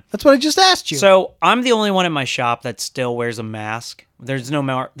this time. That's what I just asked you. So I'm the only one in my shop that still wears a mask. There's no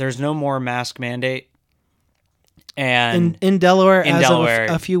more mask mandate. And in Delaware, in as Delaware.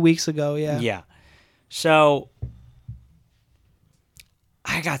 of a few weeks ago, yeah. Yeah. So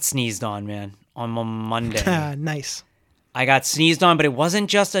I got sneezed on, man, on Monday. Nice. I got sneezed on, but it wasn't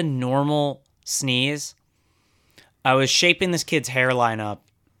just a normal sneeze. I was shaping this kid's hairline up,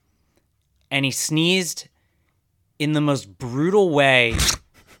 and he sneezed in the most brutal way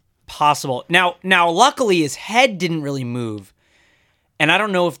possible. Now, luckily, his head didn't really move, and I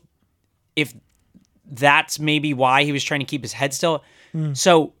don't know if that's maybe why he was trying to keep his head still.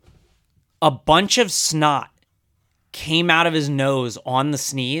 So a bunch of snot came out of his nose on the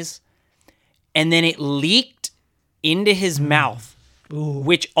sneeze, and then it leaked into his mouth,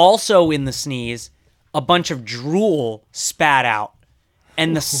 which also in the sneeze, a bunch of drool spat out,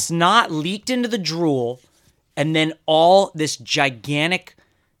 and the snot leaked into the drool, and then all this gigantic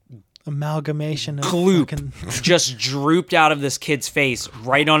amalgamation of gloop fucking just drooped out of this kid's face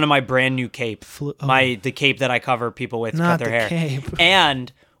right onto my brand new cape. The cape that I cover people with to cut not their the hair. cape.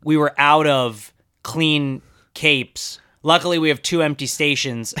 And we were out of clean capes. Luckily, we have 2 empty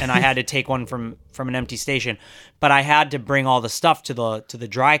stations, and I had to take one from an empty station. But I had to bring all the stuff to the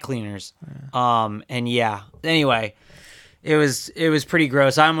dry cleaners. And yeah. Anyway, it was pretty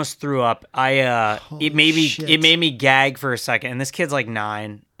gross. I almost threw up. It made me gag for a second. And this kid's like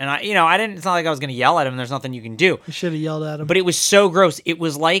 9, and I didn't. It's not like I was gonna yell at him. There's nothing you can do. You should have yelled at him. But it was so gross. It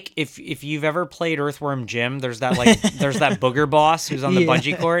was like if you've ever played Earthworm Jim, there's that booger boss who's on the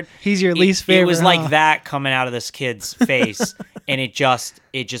bungee cord. He's your least favorite. It was like that coming out of this kid's face, and it just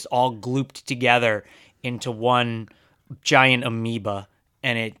all glooped together into one giant amoeba,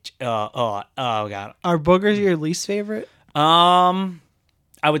 and it oh god. Are boogers your least favorite?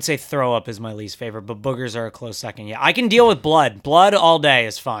 I would say throw up is my least favorite, but boogers are a close second. Yeah, I can deal with blood. Blood all day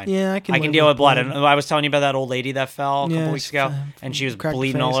is fine. Yeah, I can deal with blood. And I was telling you about that old lady that fell a couple weeks ago, fine. and she was Cracked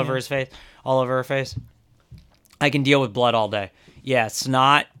bleeding face, all over her face. I can deal with blood all day. Yeah,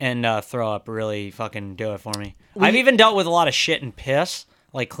 snot and throw up really fucking do it for me. I've even dealt with a lot of shit and piss,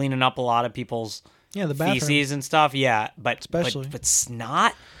 like cleaning up a lot of people's the bathroom. feces and stuff. Yeah, but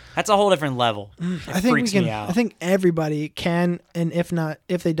snot. That's a whole different level. It freaks me out. I think everybody can, and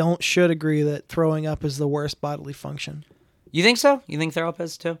if they don't, should agree that throwing up is the worst bodily function. You think so? You think throw up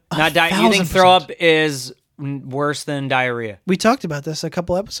is too? You think 1000%. throw up is worse than diarrhea? We talked about this a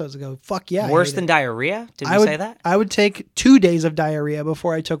couple episodes ago. Fuck yeah. Worse than diarrhea? Did we say that? I would take 2 days of diarrhea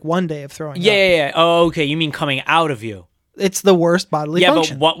before I took 1 day of throwing up. Yeah. Oh, okay. You mean coming out of you? It's the worst bodily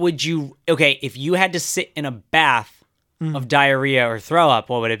function. Yeah, but what would you... Okay, if you had to sit in a bath of diarrhea or throw up,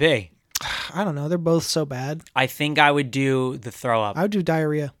 what would it be? I don't know. They're both so bad. I think I would do the throw up. I would do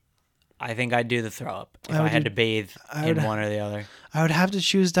diarrhea. I think I'd do the throw up if I had to bathe in one or the other. I would have to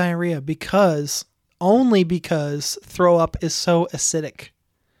choose diarrhea only because throw up is so acidic.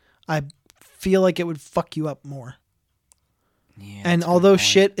 I feel like it would fuck you up more. Yeah, and although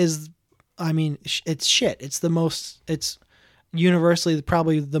shit is, it's shit. It's universally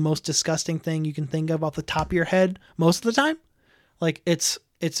probably the most disgusting thing you can think of off the top of your head most of the time. Like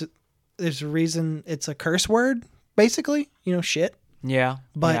there's a reason it's a curse word, basically, shit. Yeah.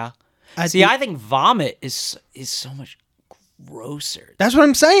 But yeah. I think vomit is so much grosser. That's what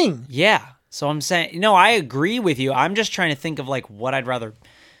I'm saying. Yeah. So I'm saying, I agree with you. I'm just trying to think of like what I'd rather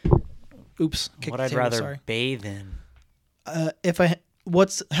bathe in. How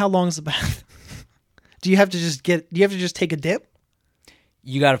long is the bath? Do you have to just take a dip?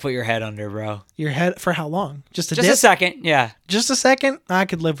 You got to put your head under, bro. Your head for how long? Just a second, yeah. Just a second? I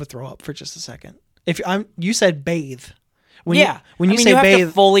could live with throw up for just a second. You said bathe. When you say have bathe,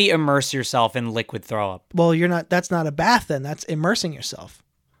 to fully immerse yourself in liquid throw up. Well, you're not. That's not a bath. Then that's immersing yourself.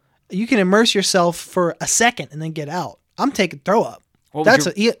 You can immerse yourself for a second and then get out. I'm taking throw up. That's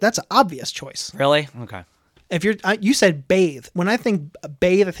an obvious choice. Really? Okay. If you said bathe. When I think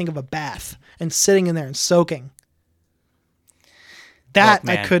bathe, I think of a bath and sitting in there and soaking. That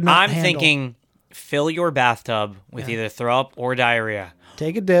I could not handle. I'm thinking fill your bathtub with either throw up or diarrhea.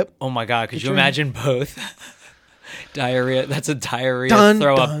 Take a dip. Oh my God, could you imagine both? Diarrhea, that's a diarrhea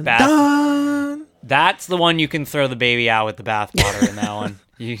throw up bath. Dun. That's the one you can throw the baby out with the bathwater in that one.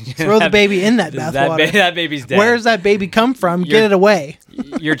 You throw the baby in that bathwater. That baby's dead. Where's that baby come from? Get it away.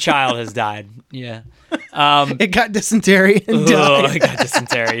 Your child has died. Yeah. It got dysentery and died. It got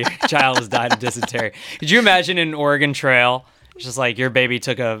dysentery. Your child has died of dysentery. Could you imagine an Oregon Trail? Just like your baby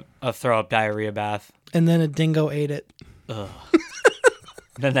took a throw up diarrhea bath. And then a dingo ate it. Ugh.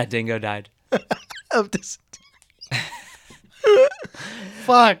 Then that dingo died. Of dysentery.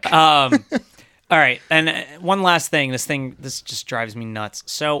 Fuck. All right. And one last thing. This just drives me nuts.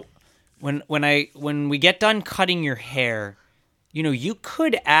 So when we get done cutting your hair, you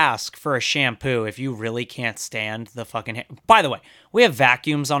could ask for a shampoo if you really can't stand the fucking hair. By the way, we have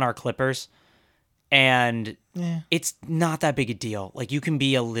vacuums on our clippers. And it's not that big a deal. Like, you can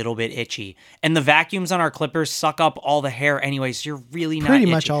be a little bit itchy. And the vacuums on our clippers suck up all the hair anyway, so you're really not pretty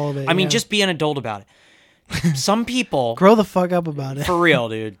itchy. much all of it. I mean, just be an adult about it. Some people... Grow the fuck up about it. For real,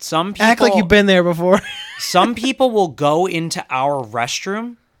 dude. Some people... Act like you've been there before. Some people will go into our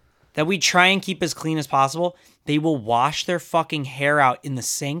restroom that we try and keep as clean as possible. They will wash their fucking hair out in the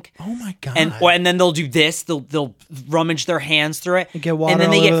sink. Oh my God. And then they'll do this. They'll rummage their hands through it. They get water and then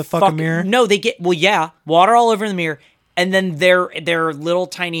all over the fucking mirror? No, they get, water all over the mirror. And then their little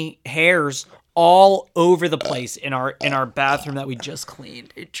tiny hairs all over the place in our bathroom that we just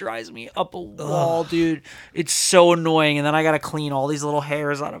cleaned. It drives me up a wall, dude. It's so annoying. And then I got to clean all these little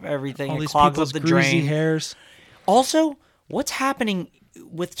hairs out of everything. All it these clogs up people's the greasy drain. hairs. Also, what's happening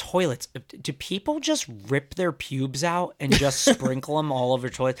with toilets, do people just rip their pubes out and just sprinkle them all over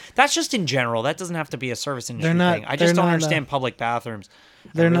toilets? That's just in general. That doesn't have to be a service industry thing. I just don't understand public bathrooms.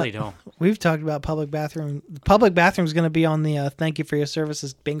 I really don't. We've talked about public bathroom. The public bathroom is going to be on the thank you for your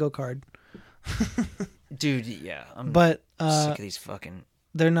services bingo card. Dude, yeah. I'm but sick of these fucking...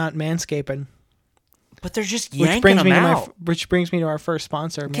 They're not manscaping. But they're just yanking them out. Which brings me to our first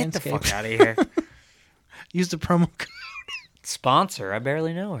sponsor, Get Manscaped. the fuck out of here. Use the promo code. Sponsor? I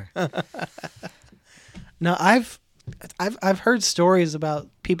barely know her. No, I've heard stories about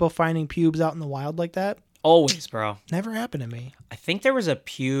people finding pubes out in the wild like that. Always, bro. Never happened to me. I think there was a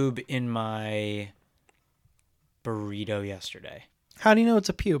pube in my burrito yesterday. How do you know it's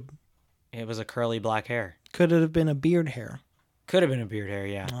a pube? It was a curly black hair. Could it have been a beard hair? Could have been a beard hair,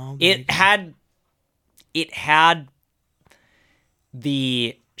 yeah. Oh, It had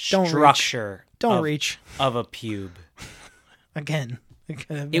the structure Don't reach. of a pube. Again.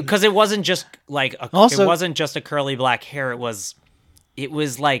 Because it wasn't just like it wasn't just a curly black hair. It was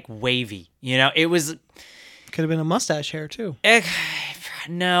like wavy. You know, it was. Could have been a mustache hair too.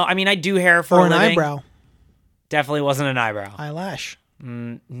 No, I mean I do hair for or a living. An eyebrow. Definitely wasn't an eyebrow. Eyelash.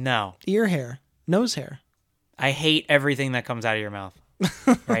 No. Ear hair. Nose hair. I hate everything that comes out of your mouth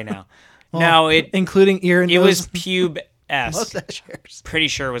right now. Well, including ear and nose. It was pube-esque. Mustache hairs. Pretty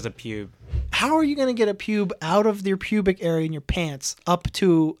sure it was a pube. How are you going to get a pube out of your pubic area in your pants up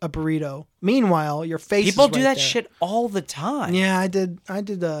to a burrito? Meanwhile, your face People is right do that there. shit all the time. Yeah, I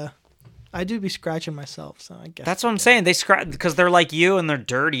do be scratching myself, so I guess. That's what I'm saying. They scratch because they're like you and they're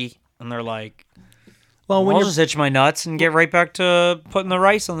dirty and they're like, well, when I'll you're just itch my nuts and get right back to putting the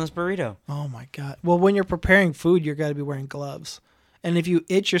rice on this burrito. Oh my God. Well, when you're preparing food, you got to be wearing gloves. And if you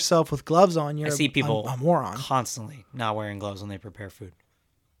itch yourself with gloves on, you're I see people a moron. constantly not wearing gloves when they prepare food.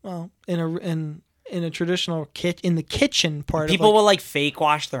 Well, in a traditional in the kitchen part, People will like fake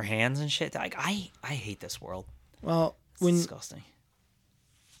wash their hands and shit. Like I hate this world. Well, It's disgusting.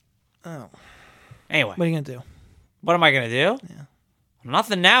 Oh. Anyway, What are you gonna do? what am I gonna do? Yeah.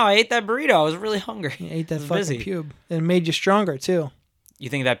 Nothing now. I ate that burrito. I was really hungry. You ate that I was fucking busy. pube. It made you stronger too. You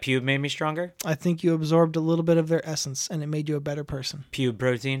think that pube made me stronger? I think you absorbed a little bit of their essence, and it made you a better person. Pube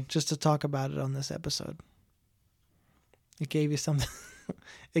protein. Just to talk about it on this episode, it gave you something.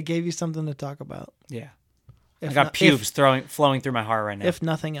 It gave you something to talk about. Yeah. If I got not- pubes flowing through my heart right now. If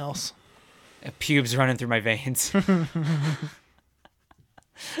nothing else. Pubes running through my veins.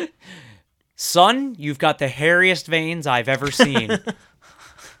 Son, you've got the hairiest veins I've ever seen.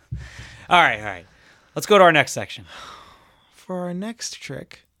 All right. Let's go to our next section. For our next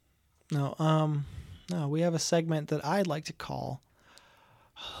trick, no, we have a segment that I'd like to call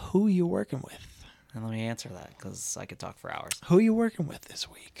 "Who You Working With." And let me answer that because I could talk for hours. Who you working with this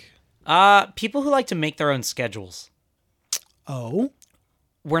week? People who like to make their own schedules. Oh,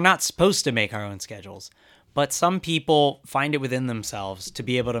 We're not supposed to make our own schedules, but some people find it within themselves to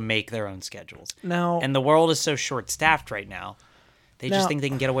be able to make their own schedules. now, And the world is so short-staffed right now. They Now- just think they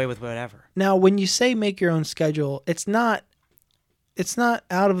can get away with whatever. now, when you say make your own schedule, it's not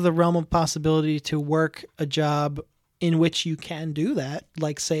out of the realm of possibility to work a job in which you can do that.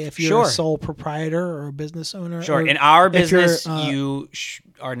 Like, say, if you're Sure. a sole proprietor or a business owner. Sure. or In our if you're, business, you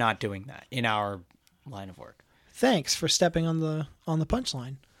are not doing that in our line of work. Thanks for stepping on the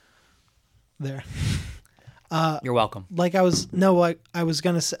punchline. There. You're welcome. Like I was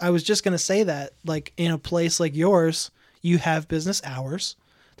just gonna say that, like, in a place like yours, you have business hours.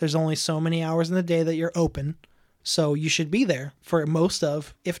 There's only so many hours in the day that you're open, so you should be there for most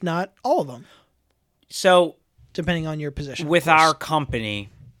of, if not all of them, So depending on your position. with of course. our company,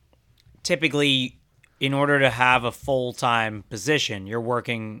 typically, in order to have a full-time position, you're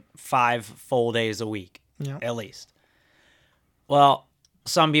working 5 full days a week, Yeah. at least. Well,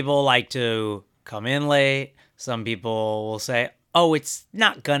 some people like to come in late. Some people will say, oh, it's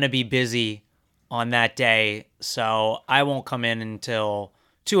not going to be busy on that day, so I won't come in until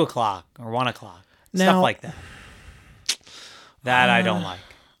 2 o'clock or 1 o'clock. Stuff Now- like that. That I don't like.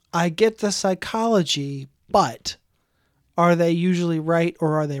 I get the psychology, but are they usually right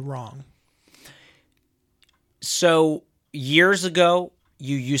or are they wrong? So years ago,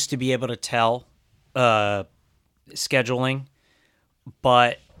 you used to be able to tell scheduling,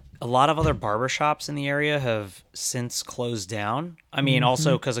 but a lot of other barbershops in the area have since closed down. I mean,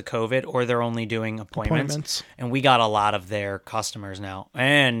 also because of COVID, or they're only doing appointments. And we got a lot of their customers now.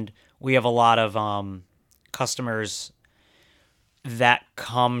 And we have a lot of customers that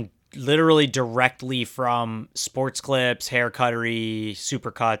come literally directly from Sports Clips, Hair Cuttery,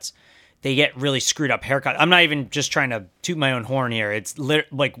 Supercuts. They get really screwed up haircut. I'm not even just trying to toot my own horn here. It's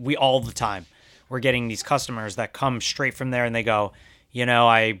like we all the time. We're getting these customers that come straight from there and they go,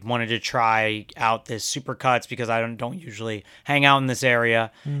 I wanted to try out this Supercuts because I don't usually hang out in this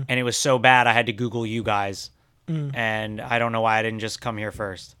area, and it was so bad I had to Google you guys, and I don't know why I didn't just come here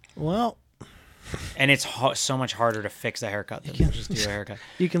first. Well, and it's so much harder to fix a haircut than to just do a haircut.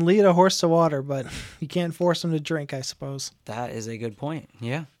 You can lead a horse to water, but you can't force him to drink, I suppose. That is a good point.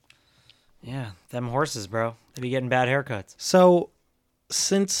 Yeah, them horses, bro, they be getting bad haircuts. So,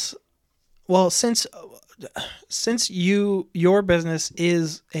 since your business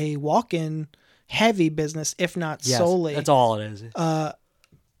is a walk-in heavy business, if not solely, that's all it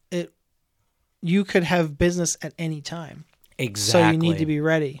is. You could have business at any time. Exactly. So you need to be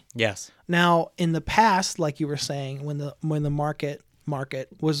ready. Yes. Now, in the past, like you were saying, when the market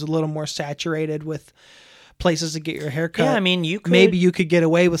was a little more saturated with places to get your hair cut, yeah, I mean, maybe you could get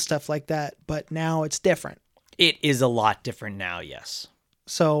away with stuff like that, but now it's different. It is a lot different now, yes.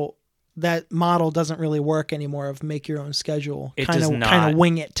 So that model doesn't really work anymore of make your own schedule. It does not. Kind of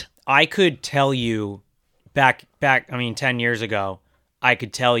wing it. I could tell you back 10 years ago, I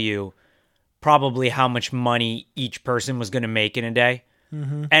could tell you probably how much money each person was going to make in a day.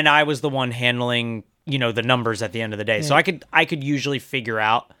 Mm-hmm. And I was the one handling, the numbers at the end of the day. Yeah. So I could usually figure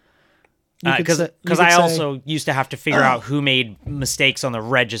out, because I also used to have to figure out who made mistakes on the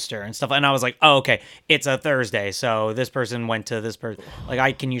register and stuff. And I was like, oh, okay, it's a Thursday, so this person went to this person. Like,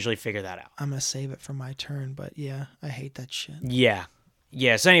 I can usually figure that out. I'm going to save it for my turn, but yeah, I hate that shit. Yeah.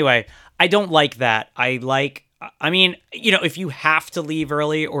 So anyway, I don't like that. If you have to leave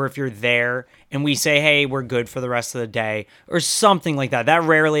early or if you're there and we say, hey, we're good for the rest of the day or something like that, that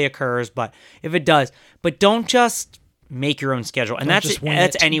rarely occurs. But if it does, but don't just make your own schedule. And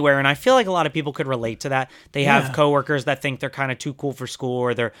that's anywhere. And I feel like a lot of people could relate to that. They have coworkers that think they're kind of too cool for school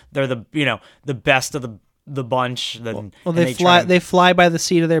or they're the best of the bunch. They fly by the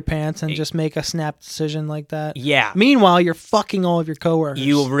seat of their pants and just make a snap decision like that. Yeah. Meanwhile, you're fucking all of your coworkers.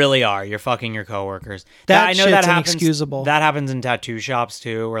 You really are. You're fucking your coworkers. I know that happens. Inexcusable. That happens in tattoo shops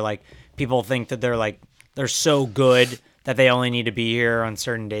too, where like people think that they're so good that they only need to be here on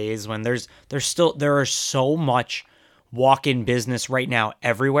certain days when there are so much walk-in business right now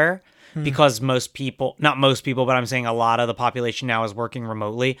everywhere. Because not most people, but I'm saying a lot of the population now is working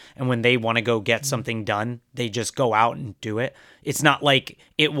remotely. And when they want to go get something done, they just go out and do it. It's not like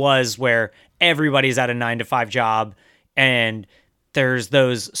it was where everybody's at a 9-to-5 job and there's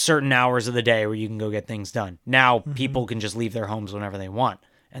those certain hours of the day where you can go get things done. Now people can just leave their homes whenever they want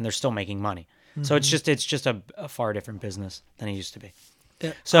and they're still making money. So it's just a far different business than it used to be.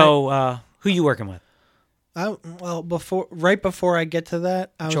 Yeah, so who you working with? Right before I get to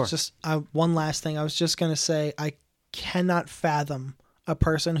that, one last thing. I was just going to say, I cannot fathom a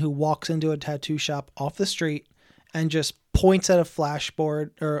person who walks into a tattoo shop off the street and just points at a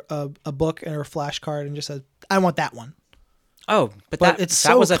flashboard or a book or a flashcard and just says, I want that one. Oh, but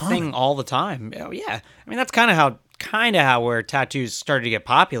that was a thing all the time. Oh, yeah. I mean, that's kind of how where tattoos started to get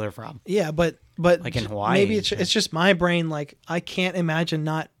popular from. Yeah, but like in Hawaii. Maybe it's just my brain. Like, I can't imagine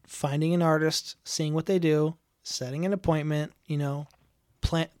not finding an artist, seeing what they do, setting an appointment,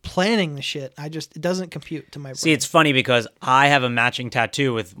 planning the shit. It doesn't compute to my brain. See, it's funny because I have a matching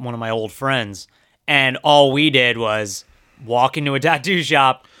tattoo with one of my old friends, and all we did was walk into a tattoo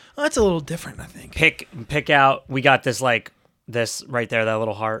shop. Well, that's a little different, I think. Pick out. We got this this right there, that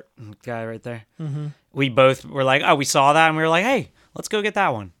little heart guy right there. Mm-hmm. We both were like, oh, we saw that, and we were like, hey, let's go get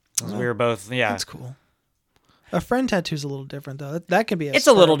that one. Oh, we were both, That's cool. A friend tattoo's a little different though. That can be. It's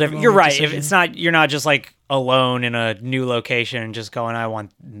a little different. You're right. If it's not, you're not just like alone in a new location and just going, I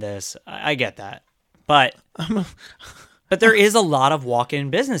want this. I get that, but there is a lot of walk-in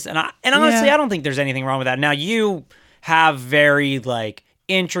business, and honestly, I don't think there's anything wrong with that. Now you have very like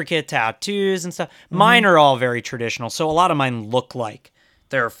intricate tattoos and stuff. Mine are all very traditional, so a lot of mine look like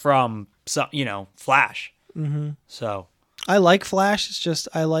they're from Flash. Mm-hmm. So I like Flash. It's just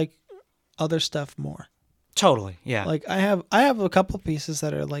I like other stuff more. Totally, yeah. Like I have a couple pieces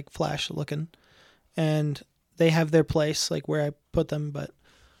that are like Flash looking, and they have their place, like where I put them. But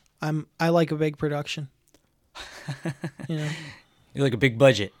I like a big production. You like a big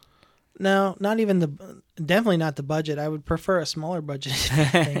budget. No, not even definitely not the budget. I would prefer a smaller budget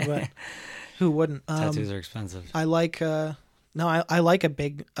thing, but who wouldn't? Tattoos are expensive. I like I like a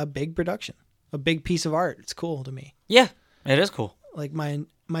big production, a big piece of art. It's cool to me. Yeah, it is cool. Like my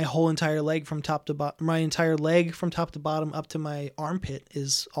whole entire leg from top to bottom, my entire leg from top to bottom up to my armpit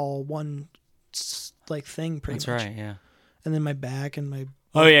is all one like thing pretty much. That's right, yeah. And then my back and my...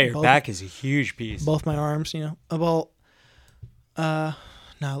 Oh yeah, your back is a huge piece. Both my arms, Well, now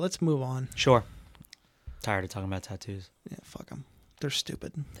let's move on. Sure. Tired of talking about tattoos. Yeah, fuck them. They're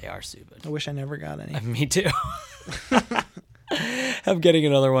stupid. They are stupid. I wish I never got any. Me too. I'm getting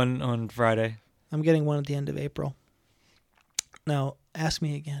another one on Friday. I'm getting one at the end of April. Now, ask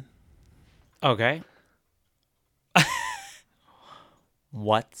me again. Okay.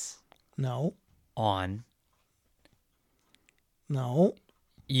 What's No. on No.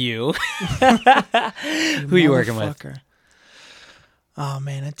 you? Who you working with? Motherfucker. Oh,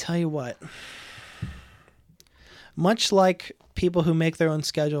 man, I tell you what. Much like people who make their own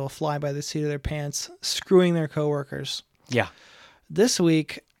schedule fly by the seat of their pants, screwing their coworkers. Yeah. This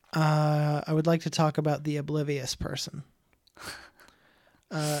week, I would like to talk about the oblivious person.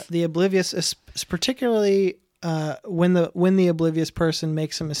 The oblivious is particularly when the oblivious person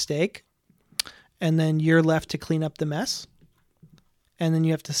makes a mistake, and then you're left to clean up the mess, and then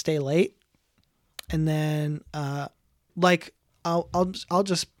you have to stay late, and then I'll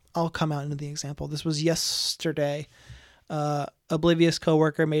come out into the example. This was yesterday. Oblivious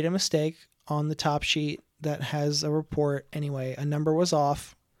coworker made a mistake on the top sheet that has a report. Anyway, a number was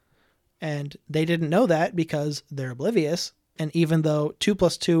off, and they didn't know that because they're oblivious. And even though 2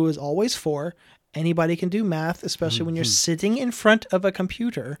 + 2 is always 4, anybody can do math, especially when you're sitting in front of a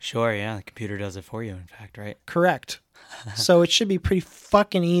computer. Sure, yeah. The computer does it for you, in fact, right? Correct. So it should be pretty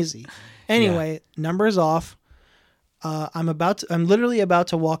fucking easy. Anyway, Numbers off. I'm literally about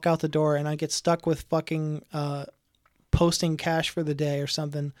to walk out the door, and I get stuck with fucking posting cash for the day or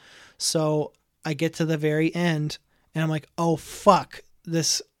something. So I get to the very end, and I'm like, oh fuck,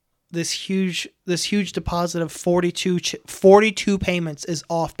 this huge deposit of 42 payments is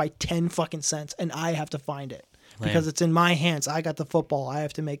off by 10 fucking cents, and I have to find it because it's in my hands. I got the football. I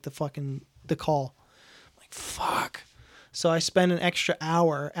have to make the call. I'm like, fuck. So I spent an extra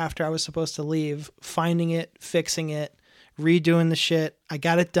hour after I was supposed to leave finding it, fixing it, redoing the shit. I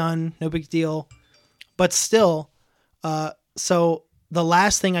got it done. No big deal. But still, so the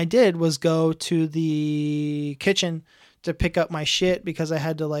last thing I did was go to the kitchen to pick up my shit because I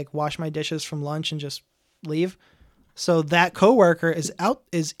had to like wash my dishes from lunch and just leave. So that coworker is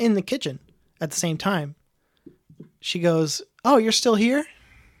in the kitchen at the same time. She goes, "Oh, you're still here?"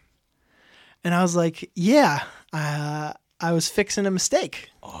 And I was like, "Yeah, I was fixing a mistake."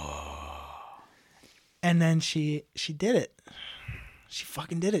 Oh. And then she did it. She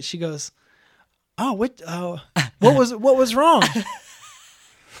fucking did it. She goes, "Oh, what was wrong?"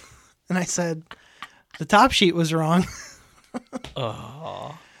 And I said, "The top sheet was wrong."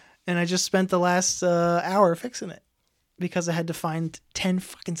 Oh. And I just spent the last hour fixing it because I had to find 10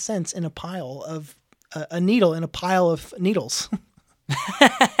 fucking cents in a pile of a needle in a pile of needles.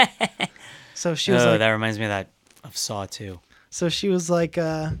 So she was like, that reminds me of Saw 2. So she was like,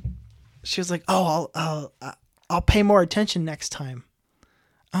 "Oh, I'll pay more attention next time."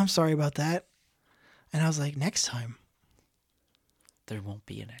 I'm sorry about that. And I was like, next time? There won't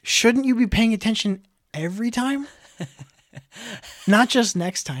be an next. Shouldn't you be paying attention every time? Not just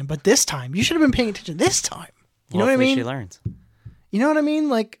next time, but this time. You should have been paying attention this time. You know what I mean? She learns. You know what I mean?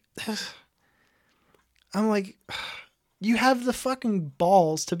 Like, I'm like, you have the fucking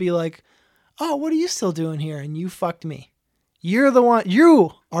balls to be like, "Oh, what are you still doing here?" And you fucked me. You're the one.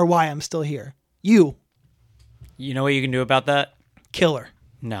 You are why I'm still here. You. You know what you can do about that? Killer.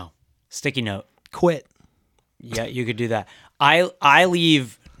 No. Sticky note. Quit. Yeah, you could do that. I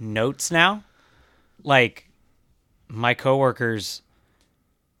leave notes now. Like, my coworkers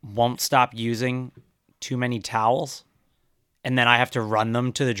won't stop using too many towels, and then I have to run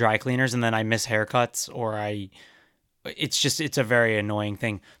them to the dry cleaners, and then I miss haircuts, or it's a very annoying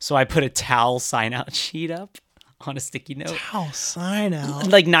thing. So I put a towel sign out sheet up on a sticky note. Towel sign out.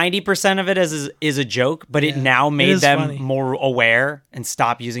 Like 90% of it is a joke, but it now made them funny. more aware and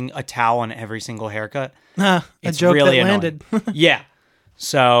stop using a towel on every single haircut. A It's joke really that annoying. landed. Yeah.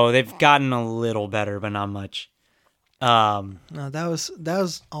 So they've gotten a little better, but not much. No, that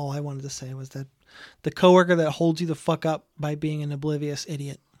was all I wanted to say was that the coworker that holds you the fuck up by being an oblivious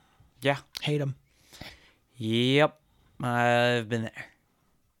idiot. Yeah. Hate him. Yep. I've been there.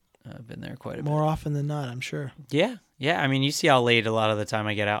 I've been there quite a bit. More often than not, I'm sure. Yeah. Yeah. I mean, you see how late a lot of the time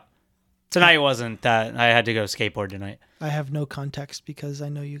I get out. Tonight wasn't that. I had to go skateboard tonight. I have no context because I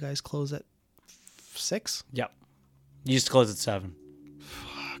know you guys close at 6. Yep. You used to close at 7.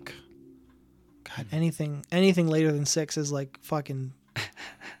 Fuck. God, anything later than 6 is like fucking.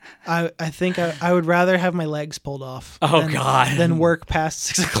 I think I would rather have my legs pulled off. God. Than work past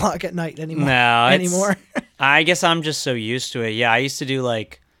 6 o'clock at night anymore. No, anymore. I guess I'm just so used to it. Yeah, I used to do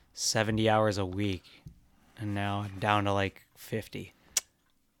like 70 hours a week, and now I'm down to like 50.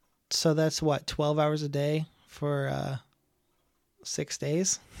 So that's what, 12 hours a day for 6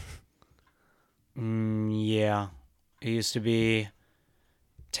 days? Yeah. It used to be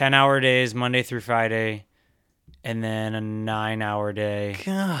 10-hour days, Monday through Friday, and then a 9-hour day.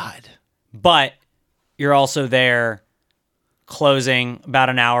 God. But you're also there closing about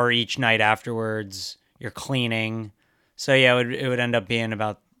an hour each night afterwards. You're cleaning. So yeah, it would end up being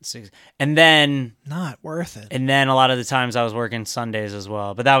about 6. And then Not worth it. a lot of the times I was working Sundays as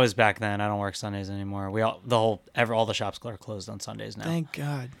well. But that was back then. I don't work Sundays anymore. All the shops are closed on Sundays now. Thank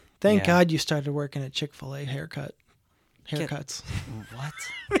God. Thank Yeah. God you started working at Chick-fil-A haircuts. What?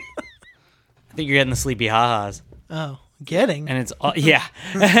 I think you're getting the sleepy ha-has. Oh, getting. And it's yeah.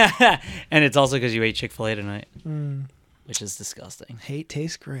 And it's also because you ate Chick-fil-A tonight. Which is disgusting. Hate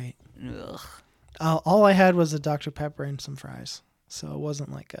tastes great. Ugh. All I had was a Dr. Pepper and some fries. So it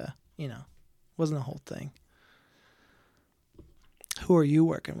wasn't like wasn't a whole thing. Who are you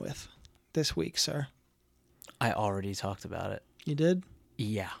working with this week, sir? I already talked about it. You did?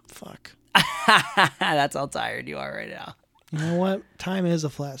 Yeah. Fuck. That's how tired you are right now. You know what? Time is a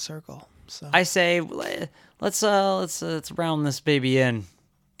flat circle. So I say let's round this baby in.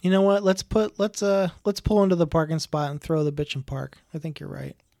 you know what? Let's pull into the parking spot and throw the bitch in park. I think you're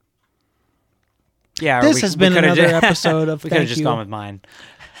right. Yeah. This has been another episode of we could have Thank just You. gone with mine.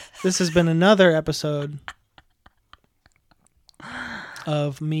 This has been another episode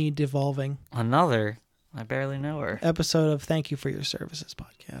of me devolving. Another. I barely know her. Episode of Thank You for Your Services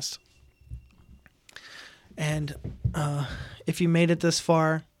podcast. And if you made it this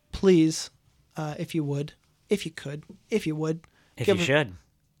far, please, if you would, If you should.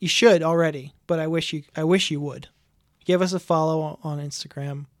 You should already, but I wish you would. Give us a follow on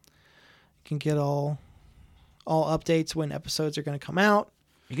Instagram. You can get all updates when episodes are going to come out.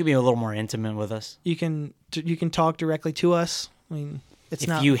 You could be a little more intimate with us. You can talk directly to us. I mean,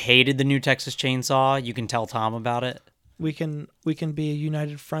 If you hated the new Texas Chainsaw, you can tell Tom about it. we can be a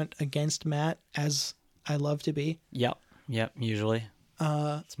united front against Matt, as I love to be. Yep, usually.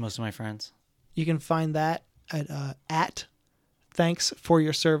 It's most of my friends. You can find that at Thanks for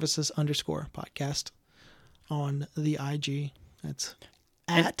Your Services _podcast on the IG. That's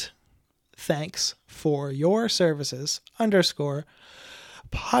at Thanks for Your Services _podcast.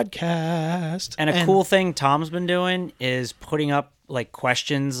 And a cool thing Tom's been doing is putting up like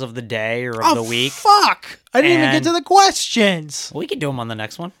questions of the day or of the week. Fuck! I didn't even And- get to the questions. We could do them on the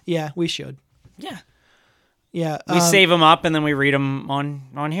next one. Yeah, we should. Yeah. Yeah. We save them up and then we read them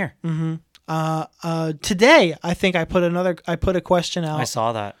on here. Today, I think I put a question out. I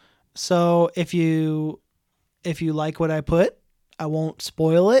saw that. So if you like what I put, I won't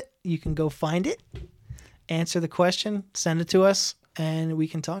spoil it. You can go find it, answer the question, send it to us, and we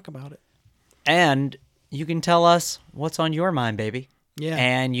can talk about it. And you can tell us what's on your mind, baby. Yeah.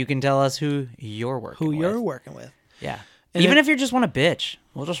 And you can tell us who you're working with. Yeah. And Even if you just want to bitch,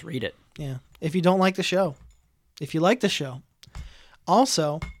 we'll just read it. Yeah. If you don't like the show. If you like the show.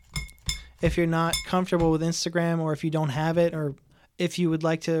 Also, if you're not comfortable with Instagram, or if you don't have it, or if you would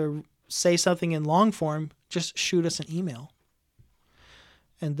like to say something in long form, just shoot us an email.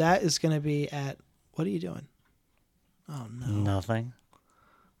 And that is going to be at, what are you doing? Oh, no. Nothing.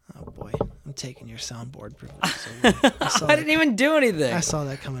 Oh, boy. I'm taking your soundboard privileges away. I didn't even do anything. I saw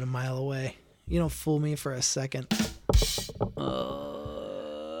that coming a mile away. You don't fool me for a second.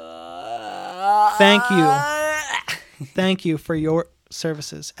 Thank you. Thank you for your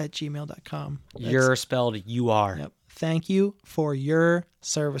services at gmail.com. You're spelled you-are. Yep. Thank you for your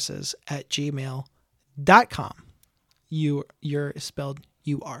services at gmail.com. You're spelled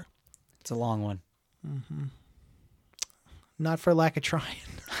you-are. It's a long one. Not for lack of trying.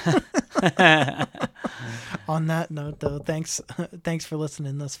 On that note, though, thanks for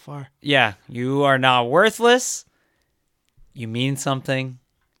listening thus far. Yeah, you are not worthless. You mean something.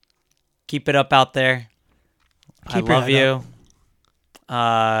 Keep it up out there. Keep I your love head you.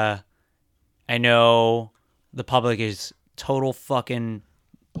 I know the public is total fucking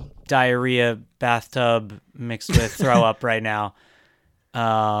diarrhea bathtub mixed with throw up right now.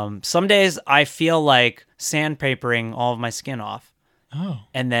 Some days I feel like sandpapering all of my skin off. Oh.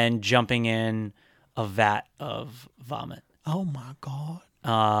 And then jumping in a vat of vomit. Oh my God.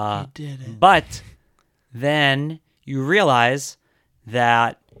 You did it. But then you realize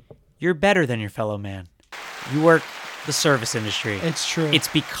that you're better than your fellow man. You work the service industry. It's true. It's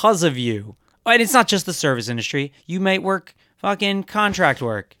because of you. And it's not just the service industry. You might work fucking contract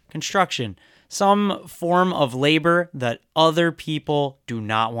work, construction, some form of labor that other people do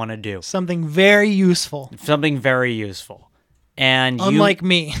not want to do. Something very useful. Something very useful. And Unlike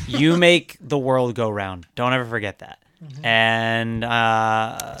me. you make the world go round. Don't ever forget that. Mm-hmm. And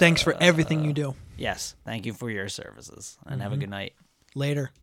Thanks for everything you do. yes, thank you for your services. And have a good night. Later.